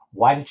Brooks,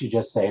 why didn't you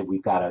just say,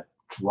 we've got a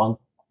drunk,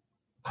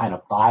 kind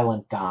of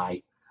violent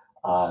guy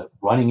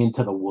running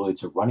into the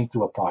woods or running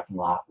through a parking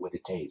lot with a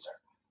taser?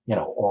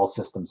 All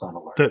systems on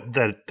alert.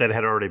 That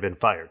had already been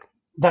fired.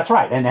 That's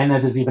right. And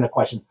there's even a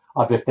question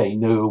of if they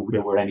knew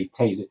there were any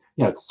taser.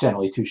 It's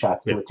generally 2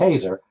 shots to a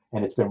taser,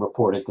 and it's been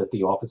reported that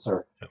the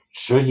officer,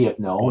 should he have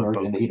known, or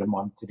did he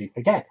want to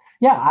forget?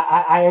 Yeah,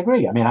 I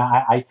agree. I mean,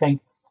 I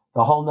think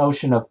the whole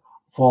notion of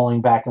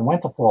falling back and when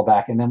to fall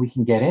back, and then we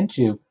can get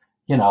into,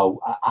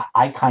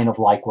 I kind of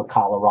like what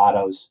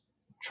Colorado's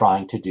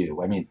trying to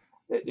do. I mean,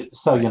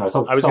 so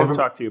I was going to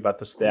talk to you about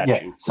the statute.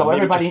 Yeah, so maybe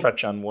everybody just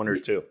touch on one or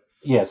two.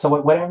 Yeah. So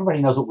what everybody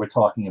knows what we're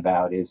talking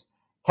about is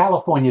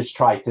California's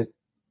tried to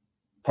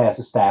pass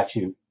a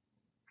statute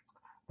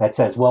that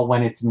says, well,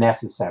 when it's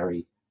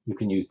necessary, you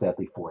can use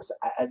deadly force.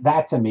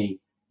 That to me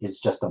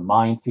is just a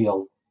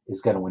minefield,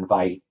 is going to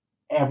invite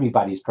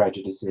everybody's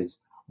prejudices,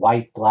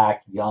 white,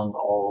 black, young,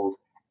 old.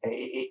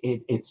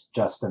 It's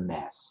just a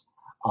mess.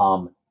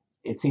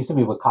 It seems to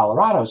me what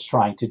Colorado's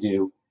trying to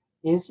do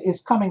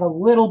is coming a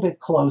little bit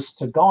close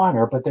to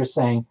Garner, but they're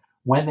saying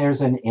when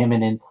there's an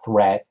imminent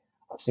threat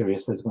of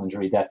serious physical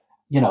injury, that,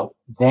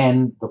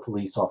 then the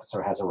police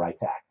officer has a right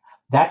to act.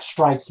 That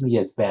strikes me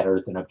as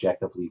better than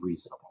objectively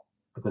reasonable,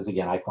 because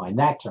again, I find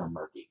that term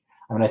murky.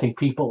 I mean, I think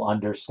people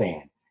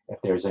understand if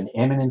there's an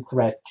imminent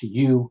threat to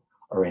you,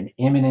 or an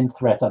imminent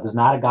threat to others,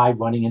 not a guy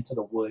running into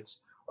the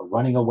woods or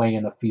running away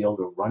in a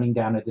field or running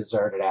down a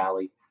deserted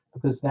alley,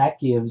 because that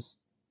gives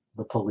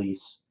the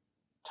police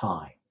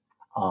time.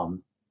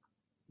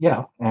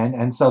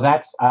 And so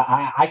that's,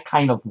 I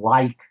kind of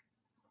like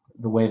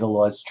the way the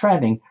law is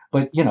trending,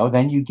 but,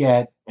 then you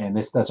get, and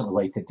this doesn't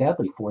relate to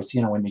deadly force,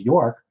 in New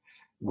York,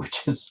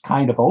 which is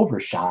kind of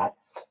overshot,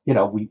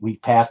 we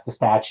passed the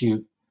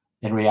statute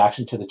in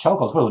reaction to the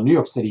chokeholds. Well, New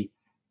York City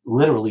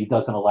literally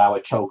doesn't allow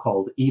a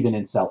chokehold even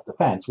in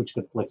self-defense, which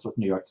conflicts with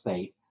New York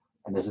State.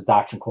 And there's a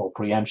doctrine called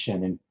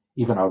preemption, and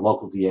even our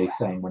local DA is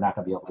saying we're not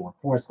going to be able to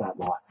enforce that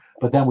law.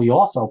 But then we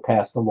also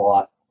passed a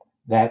law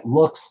that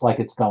looks like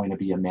it's going to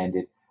be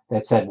amended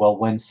that said, well,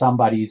 when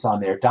somebody's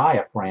on their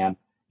diaphragm,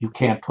 you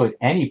can't put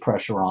any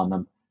pressure on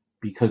them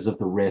because of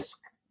the risk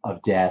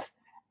of death.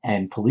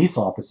 And police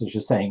officers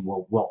are saying,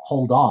 well,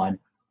 hold on.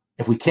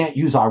 If we can't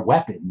use our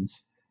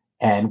weapons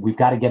and we've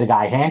got to get a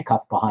guy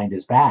handcuffed behind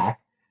his back,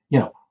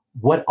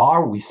 what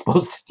are we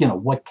supposed to,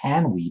 what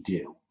can we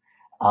do?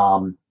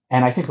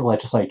 And I think the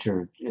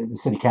legislature, the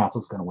city council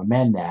is going to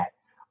amend that.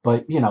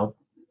 But,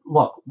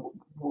 look,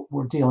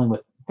 we're dealing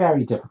with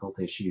very difficult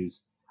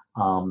issues.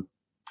 And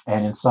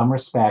in some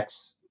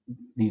respects,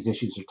 these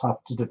issues are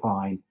tough to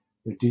define.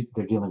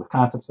 They're dealing with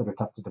concepts that are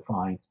tough to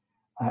define.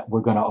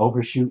 We're going to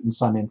overshoot in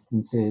some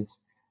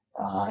instances,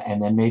 and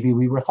then maybe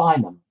we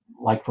refine them.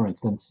 Like, for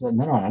instance, the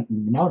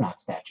no-knock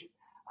statute.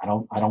 I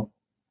don't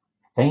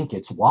think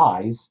it's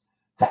wise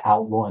to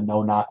outlaw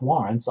no-knock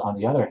warrants. On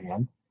the other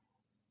hand,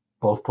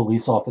 both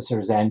police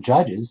officers and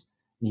judges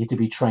need to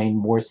be trained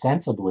more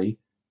sensibly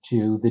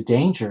to the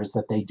dangers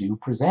that they do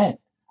present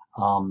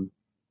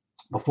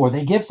before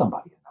they give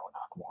somebody a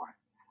no-knock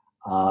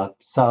warrant.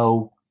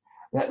 So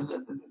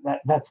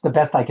that's the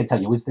best I can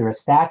tell you. Is there a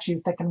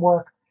statute that can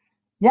work?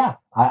 Yeah,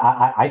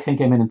 I think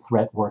imminent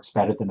threat works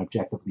better than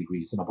objectively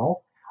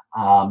reasonable.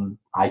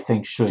 I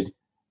think should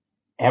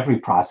every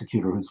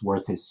prosecutor who's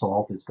worth his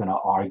salt is going to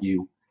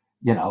argue,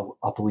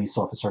 a police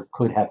officer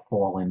could have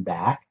fallen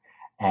back.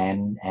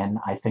 And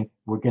I think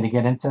we're going to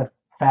get into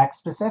fact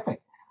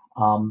specific.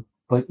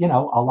 But,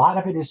 a lot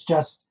of it is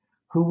just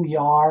who we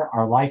are,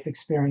 our life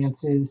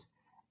experiences,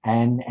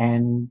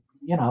 and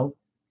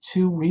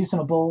two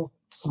reasonable,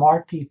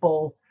 smart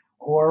people,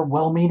 or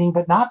well-meaning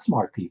but not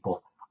smart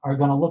people, are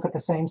going to look at the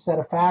same set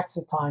of facts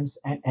at times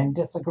and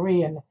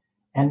disagree,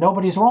 and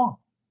nobody's wrong.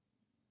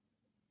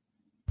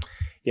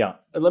 Yeah.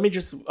 Let me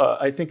just,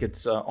 I think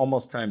it's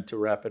almost time to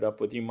wrap it up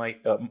with you,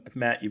 Mike.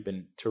 Matt, you've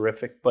been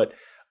terrific, but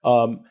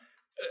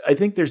I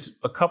think there's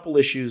a couple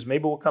issues.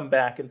 Maybe we'll come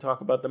back and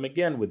talk about them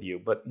again with you.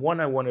 But one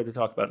I wanted to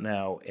talk about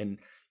now, and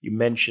you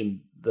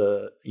mentioned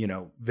the,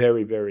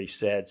 very, very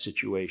sad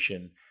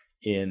situation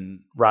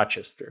in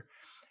Rochester.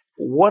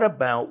 What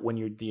about when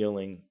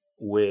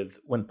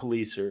when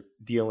police are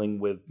dealing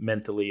with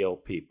mentally ill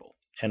people?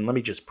 And let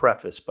me just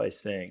preface by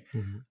saying,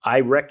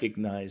 I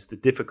recognize the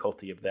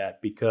difficulty of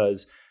that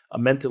because a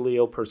mentally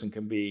ill person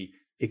can be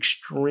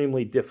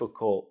extremely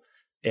difficult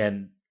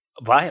and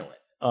violent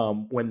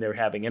when they're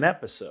having an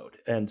episode.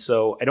 And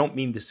so I don't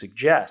mean to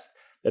suggest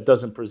that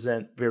doesn't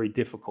present very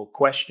difficult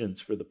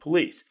questions for the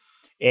police.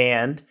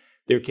 And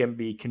there can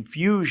be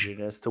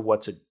confusion as to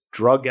what's a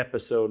drug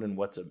episode and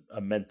what's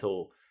a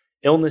mental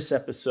illness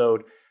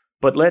episode.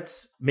 But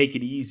let's make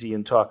it easy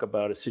and talk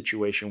about a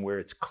situation where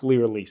it's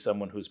clearly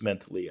someone who's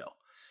mentally ill.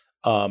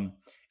 How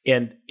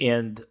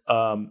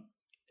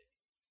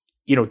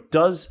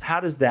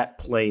does that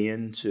play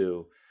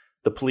into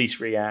the police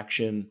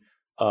reaction?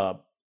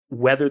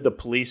 Whether the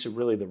police are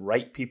really the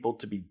right people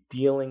to be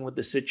dealing with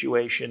the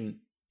situation,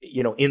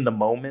 in the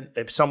moment.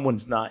 If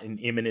someone's not in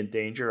imminent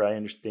danger, I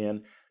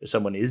understand if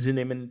someone is in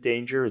imminent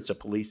danger, it's a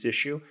police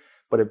issue.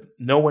 But if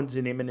no one's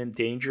in imminent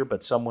danger,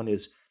 but someone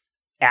is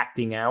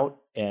acting out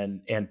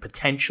and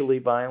potentially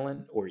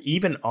violent or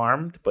even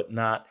armed, but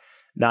not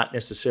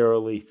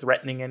necessarily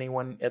threatening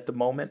anyone at the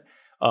moment.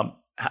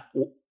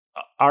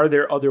 Are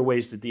there other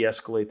ways to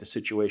de-escalate the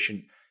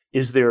situation?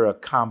 Is there a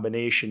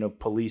combination of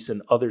police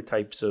and other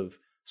types of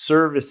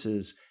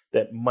services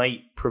that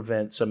might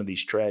prevent some of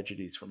these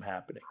tragedies from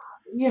happening?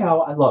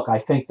 Look, I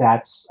think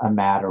that's a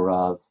matter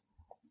of,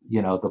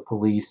 the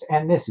police,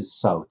 and this is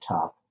so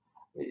tough.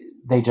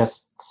 They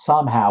just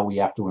somehow we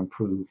have to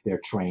improve their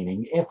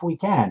training if we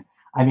can.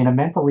 I mean, a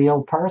mentally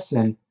ill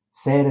person,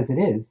 sad as it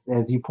is,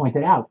 as you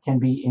pointed out, can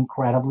be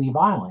incredibly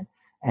violent.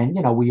 And,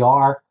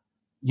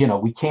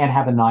 we can't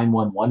have a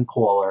 911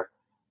 caller,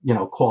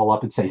 call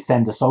up and say,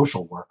 send a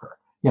social worker,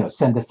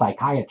 send a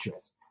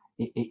psychiatrist.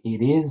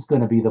 It is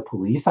going to be the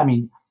police. I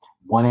mean,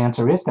 one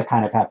answer is to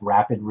kind of have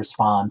rapid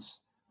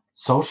response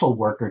social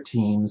worker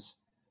teams,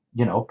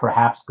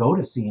 perhaps go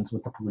to scenes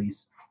with the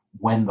police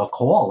when the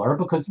caller,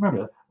 because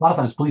remember, a lot of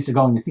times police are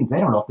going to scenes, they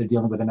don't know if they're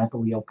dealing with a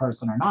mentally ill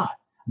person or not.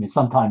 I mean,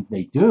 sometimes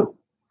they do,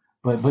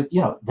 but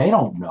they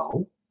don't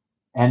know,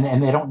 and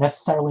they don't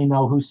necessarily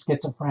know who's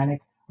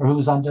schizophrenic or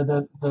who's under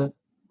the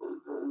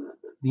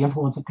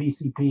influence of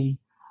PCP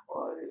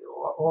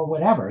or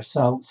whatever.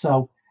 So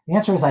the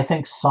answer is, I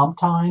think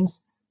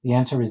sometimes the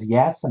answer is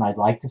yes, and I'd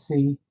like to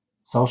see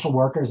social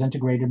workers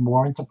integrated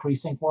more into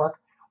precinct work,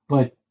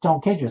 but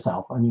don't kid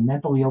yourself. I mean,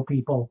 mentally ill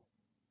people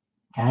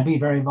can be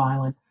very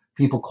violent.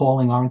 People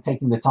calling aren't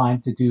taking the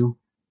time to do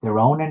their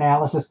own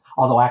analysis.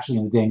 Although actually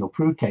in the Daniel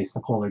Prude case,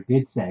 the caller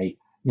did say,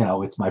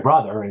 it's my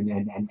brother and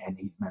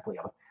he's mentally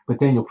ill. But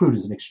Daniel Prude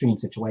is an extreme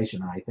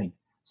situation. And I think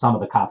some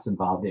of the cops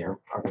involved there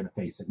are going to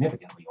face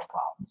significant legal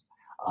problems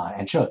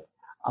and should.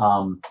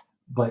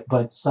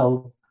 But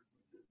so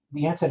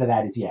the answer to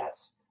that is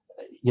yes.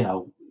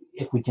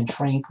 If we can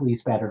train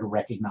police better to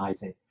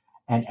recognize it,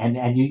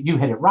 and you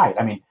hit it right.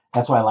 I mean,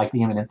 that's why I like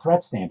the imminent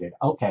threat standard.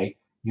 Okay,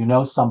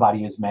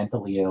 somebody is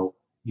mentally ill.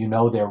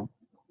 They're,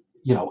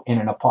 in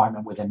an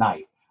apartment with a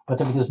knife.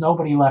 But if there's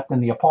nobody left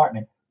in the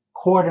apartment,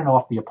 cordon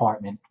off the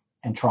apartment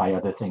and try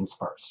other things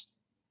first.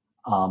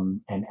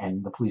 And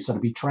the police ought to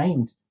be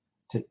trained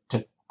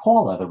to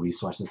call other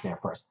resources there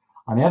first.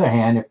 On the other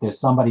hand, if there's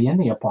somebody in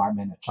the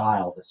apartment, a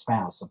child, a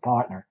spouse, a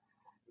partner,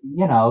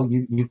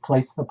 you've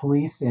placed the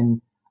police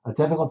in a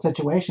difficult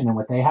situation, and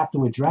what they have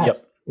to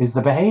address is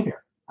the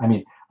behavior. I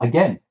mean,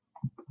 again,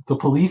 the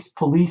police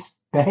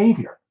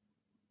behavior.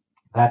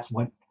 That's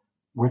what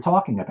we're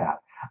talking about.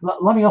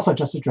 Let me also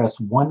just address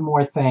one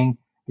more thing,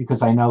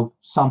 because I know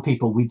some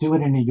people, we do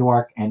it in New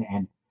York,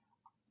 and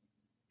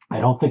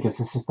I don't think it's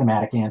a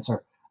systematic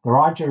answer. There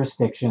are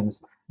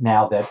jurisdictions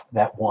now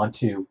that want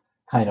to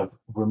kind of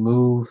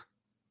remove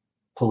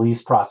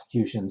police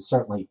prosecutions,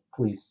 certainly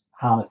police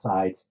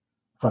homicides,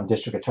 from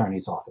district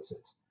attorneys'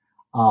 offices.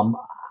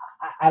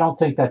 I don't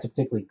think that's a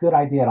particularly good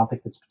idea. I don't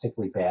think that's a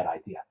particularly bad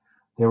idea.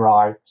 There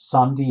are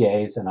some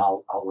DAs, and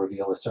I'll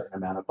reveal a certain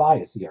amount of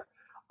bias here.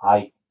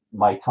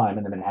 My time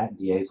in the Manhattan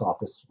DA's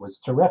office was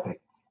terrific,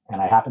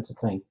 and I happen to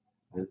think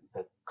the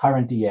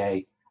current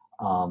DA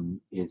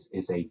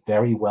is a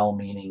very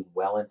well-meaning,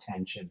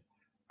 well-intentioned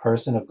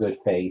person of good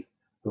faith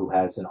who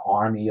has an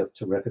army of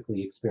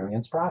terrifically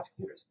experienced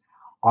prosecutors.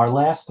 Our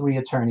last three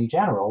attorney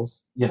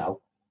generals,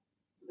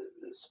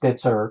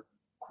 Spitzer,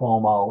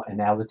 Cuomo, and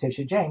now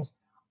Letitia James,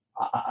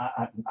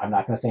 I'm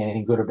not going to say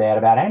anything good or bad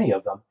about any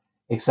of them,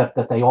 except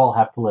that they all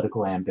have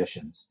political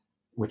ambitions,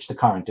 which the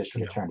current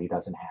district attorney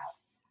doesn't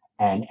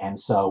have. And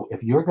so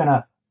if you're going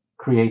to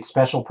create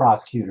special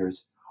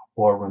prosecutors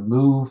or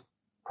remove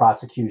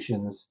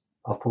prosecutions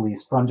of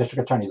police from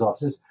district attorneys'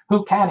 offices,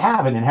 who can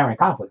have an inherent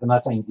conflict. I'm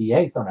not saying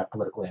DAs don't have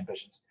political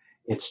ambitions.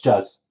 It's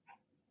just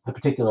the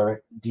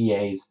particular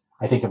DAs,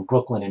 I think in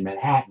Brooklyn and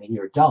Manhattan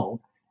here don't.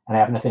 and I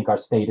happen to think our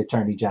state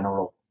attorney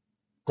general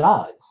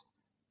does,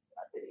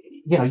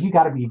 you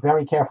got to be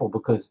very careful,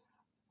 because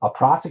a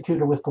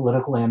prosecutor with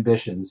political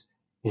ambitions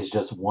is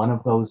just one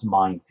of those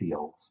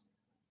minefields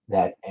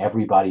that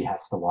everybody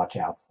has to watch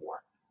out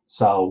for.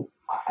 So,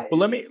 well,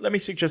 let me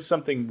suggest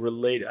something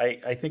related.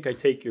 I think I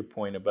take your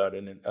point about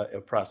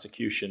a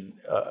prosecution,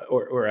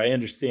 or I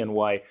understand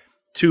why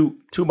too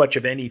much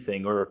of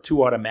anything or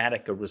too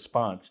automatic a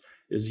response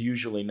is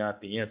usually not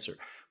the answer.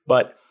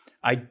 But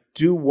I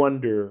do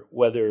wonder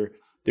whether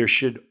there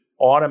should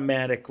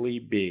automatically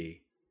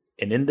be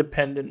an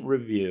independent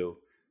review,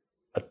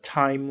 a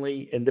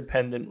timely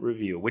independent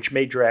review, which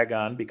may drag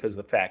on because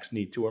the facts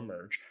need to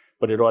emerge,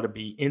 but it ought to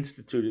be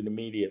instituted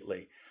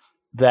immediately,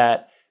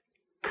 that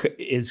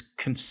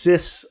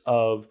consists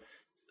of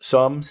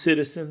some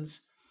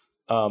citizens,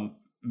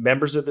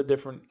 members of the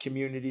different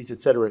communities,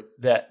 et cetera,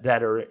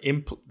 that are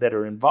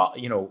involved,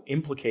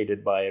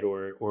 implicated by it,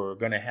 or are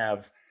going to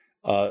have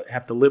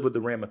to live with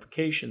the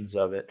ramifications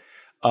of it,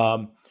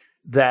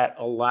 that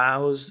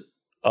allows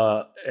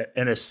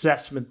an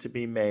assessment to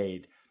be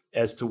made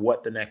as to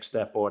what the next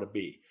step ought to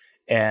be.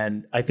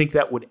 And I think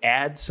that would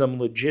add some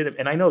legitimate,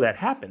 and I know that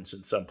happens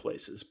in some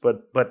places,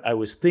 but I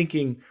was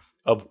thinking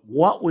of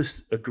what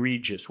was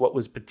egregious, what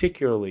was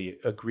particularly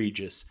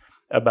egregious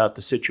about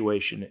the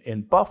situation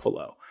in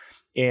Buffalo.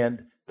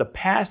 And the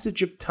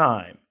passage of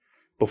time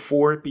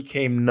before it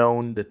became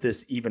known that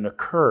this even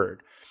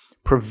occurred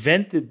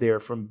prevented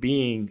there from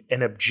being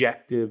an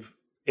objective,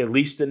 at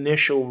least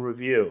initial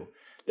review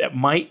that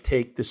might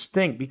take the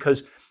sting,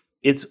 because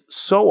it's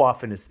so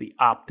often it's the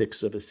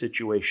optics of a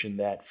situation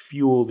that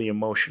fuel the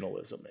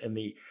emotionalism, and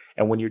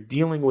when you're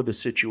dealing with a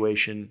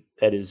situation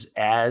that is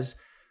as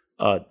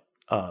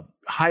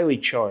highly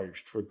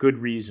charged for good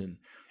reason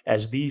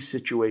as these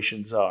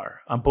situations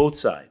are on both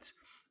sides,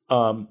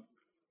 I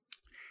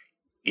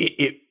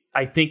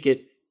think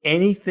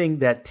anything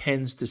that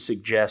tends to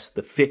suggest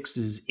the fix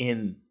is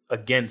in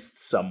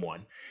against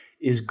someone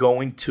is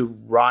going to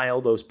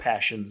rile those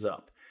passions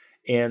up.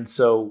 And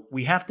so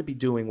we have to be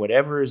doing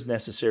whatever is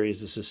necessary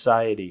as a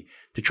society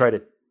to try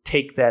to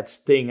take that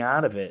sting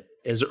out of it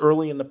as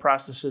early in the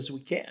process as we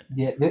can.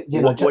 Yeah,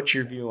 what's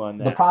your view on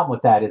that? The problem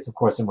with that is, of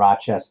course, in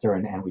Rochester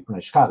and we put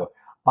in Chicago,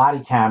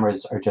 body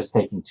cameras are just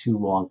taking too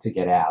long to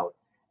get out.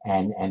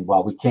 And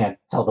while we can't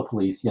tell the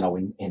police,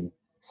 in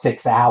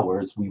 6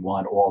 hours, we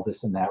want all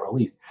this and that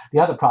released. The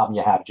other problem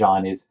you have,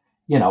 John, is,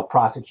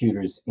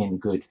 prosecutors in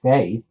good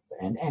faith,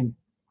 and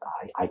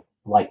I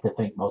like to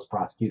think most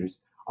prosecutors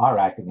are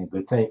acting in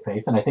good faith,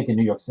 and I think in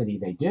New York City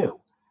they do,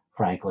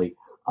 frankly.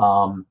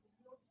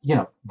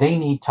 They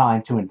need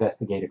time to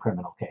investigate a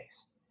criminal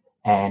case.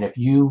 And if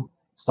you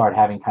start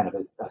having kind of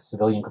a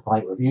civilian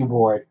complaint review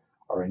board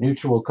or a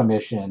neutral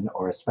commission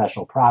or a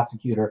special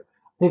prosecutor,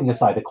 leaving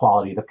aside the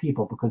quality of the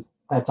people, because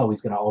that's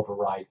always going to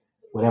override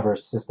whatever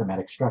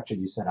systematic structure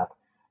you set up,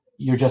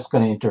 you're just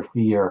going to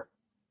interfere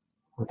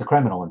with the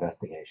criminal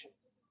investigation.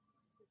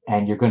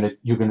 And you're going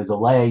to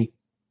delay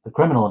the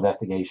criminal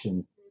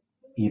investigation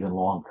even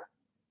longer.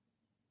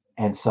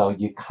 And so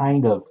you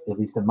kind of, at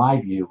least in my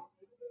view,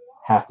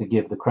 have to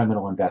give the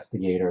criminal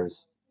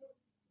investigators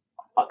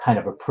a kind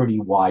of a pretty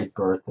wide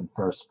berth and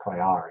first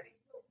priority.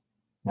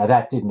 Now,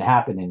 that didn't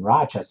happen in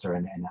Rochester.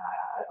 And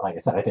like I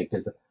said, I think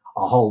there's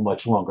a whole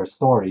much longer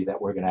story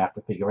that we're going to have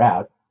to figure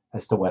out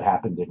as to what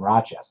happened in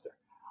Rochester.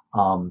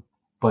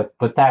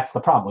 But that's the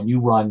problem. When you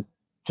run,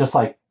 just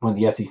like when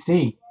the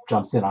SEC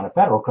jumps in on a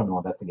federal criminal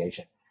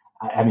investigation,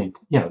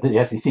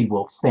 the SEC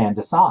will stand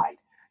aside.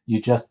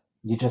 You just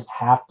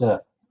have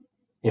to,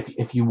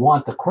 if you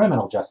want the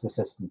criminal justice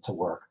system to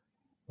work,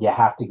 you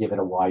have to give it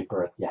a wide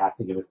berth. You have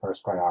to give it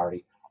first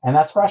priority. And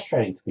that's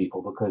frustrating to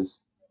people,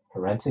 because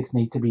forensics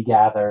need to be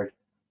gathered,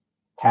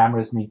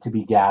 cameras need to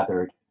be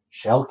gathered,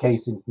 shell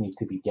casings need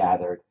to be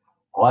gathered,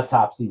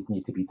 autopsies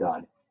need to be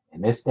done.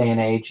 In this day and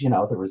age,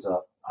 there was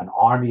an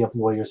army of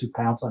lawyers who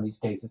pounce on these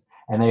cases,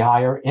 and they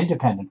hire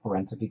independent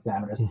forensic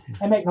examiners.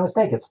 And make no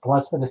mistake, it's a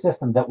plus for the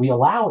system that we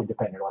allow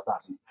independent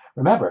autopsies.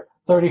 Remember,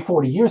 30,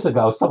 40 years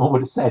ago, someone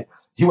would have said,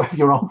 you have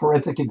your own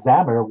forensic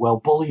examiner, well,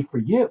 bully for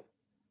you.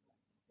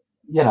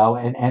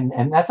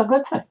 And that's a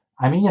good thing.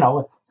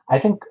 I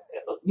think,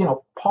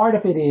 part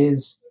of it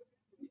is,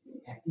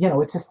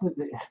 it's just,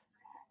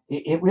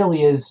 it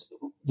really is,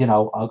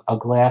 a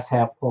glass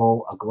half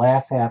full, a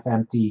glass half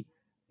empty.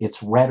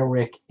 It's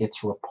rhetoric,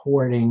 it's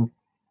reporting,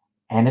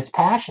 and it's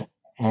passion.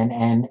 And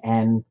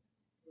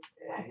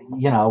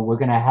we're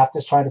going to have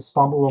to try to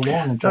stumble along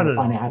and try to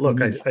find out.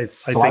 Look, I think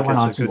it's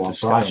a good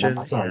discussion,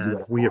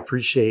 and we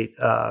appreciate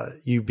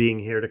you being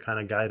here to kind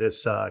of guide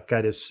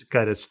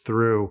us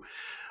through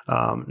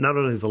not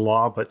only the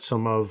law, but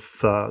some of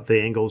the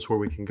angles where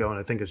we can go. And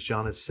I think, as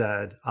Jon has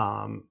said,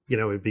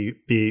 it'd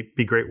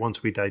be great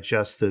once we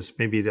digest this,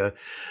 maybe to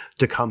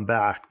come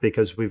back,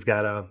 because we've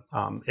got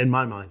in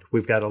my mind,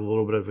 we've got a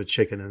little bit of a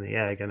chicken and the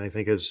egg. And I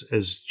think,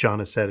 as Jon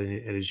has said,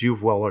 and as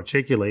you've well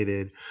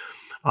articulated,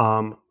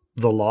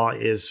 the law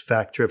is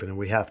fact driven, and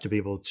we have to be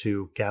able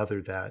to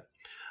gather that.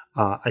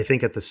 I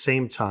think at the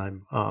same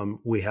time,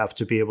 we have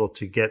to be able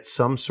to get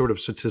some sort of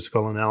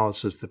statistical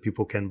analysis that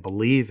people can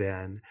believe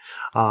in,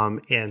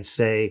 and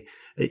say,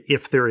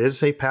 if there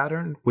is a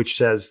pattern which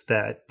says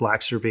that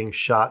blacks are being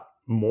shot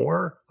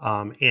more,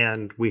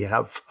 and we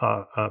have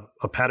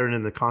a pattern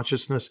in the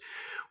consciousness,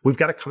 we've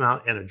got to come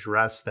out and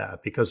address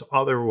that, because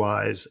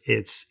otherwise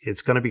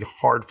it's going to be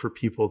hard for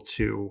people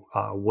to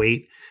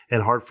wait,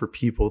 and hard for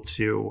people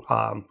to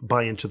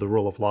buy into the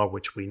rule of law,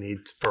 which we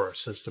need for our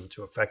system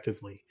to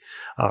effectively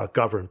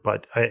govern.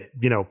 But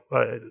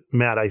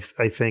Matt,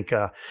 I think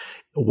a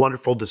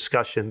wonderful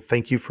discussion.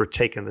 Thank you for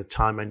taking the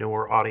time. I know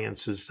our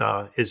audience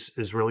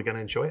is really going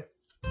to enjoy it.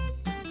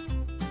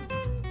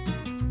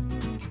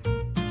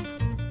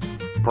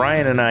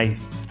 Bryan and I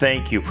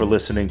thank you for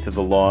listening to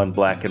The Law in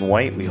Black and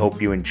White. We hope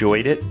you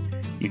enjoyed it.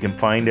 You can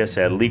find us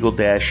at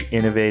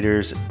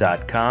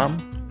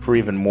legal-innovators.com for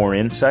even more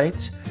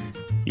insights.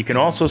 You can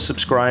also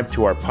subscribe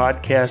to our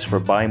podcast for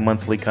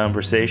bi-monthly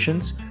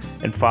conversations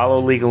and follow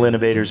Legal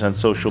Innovators on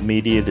social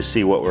media to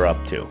see what we're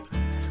up to.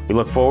 We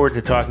look forward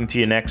to talking to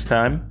you next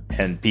time,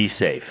 and be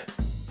safe.